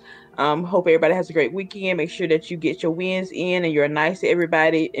 Sharice. Hope everybody has a great weekend. Make sure that you get your wins in and you're nice to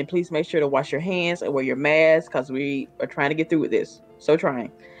everybody. And please make sure to wash your hands and wear your mask because we are trying to get through with this. So trying.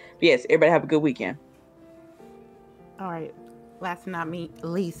 But yes, everybody have a good weekend. All right. Last but not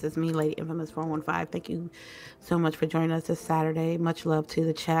least is me, Lady Infamous 415. Thank you so much for joining us this Saturday. Much love to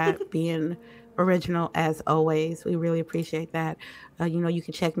the chat, being original as always. We really appreciate that. You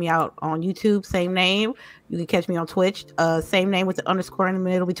can check me out on YouTube, same name. You can catch me on Twitch, same name with the underscore in the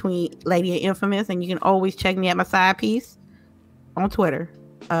middle between Lady and Infamous. And you can always check me at my side piece on Twitter.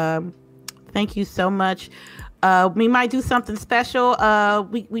 Thank you so much. We might do something special.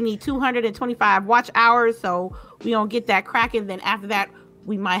 We need 225 watch hours, so we don't get that cracking. Then after that,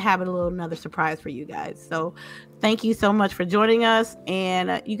 we might have another surprise for you guys. So thank you so much for joining us,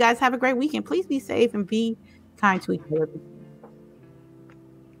 and you guys have a great weekend. Please be safe and be kind to each other.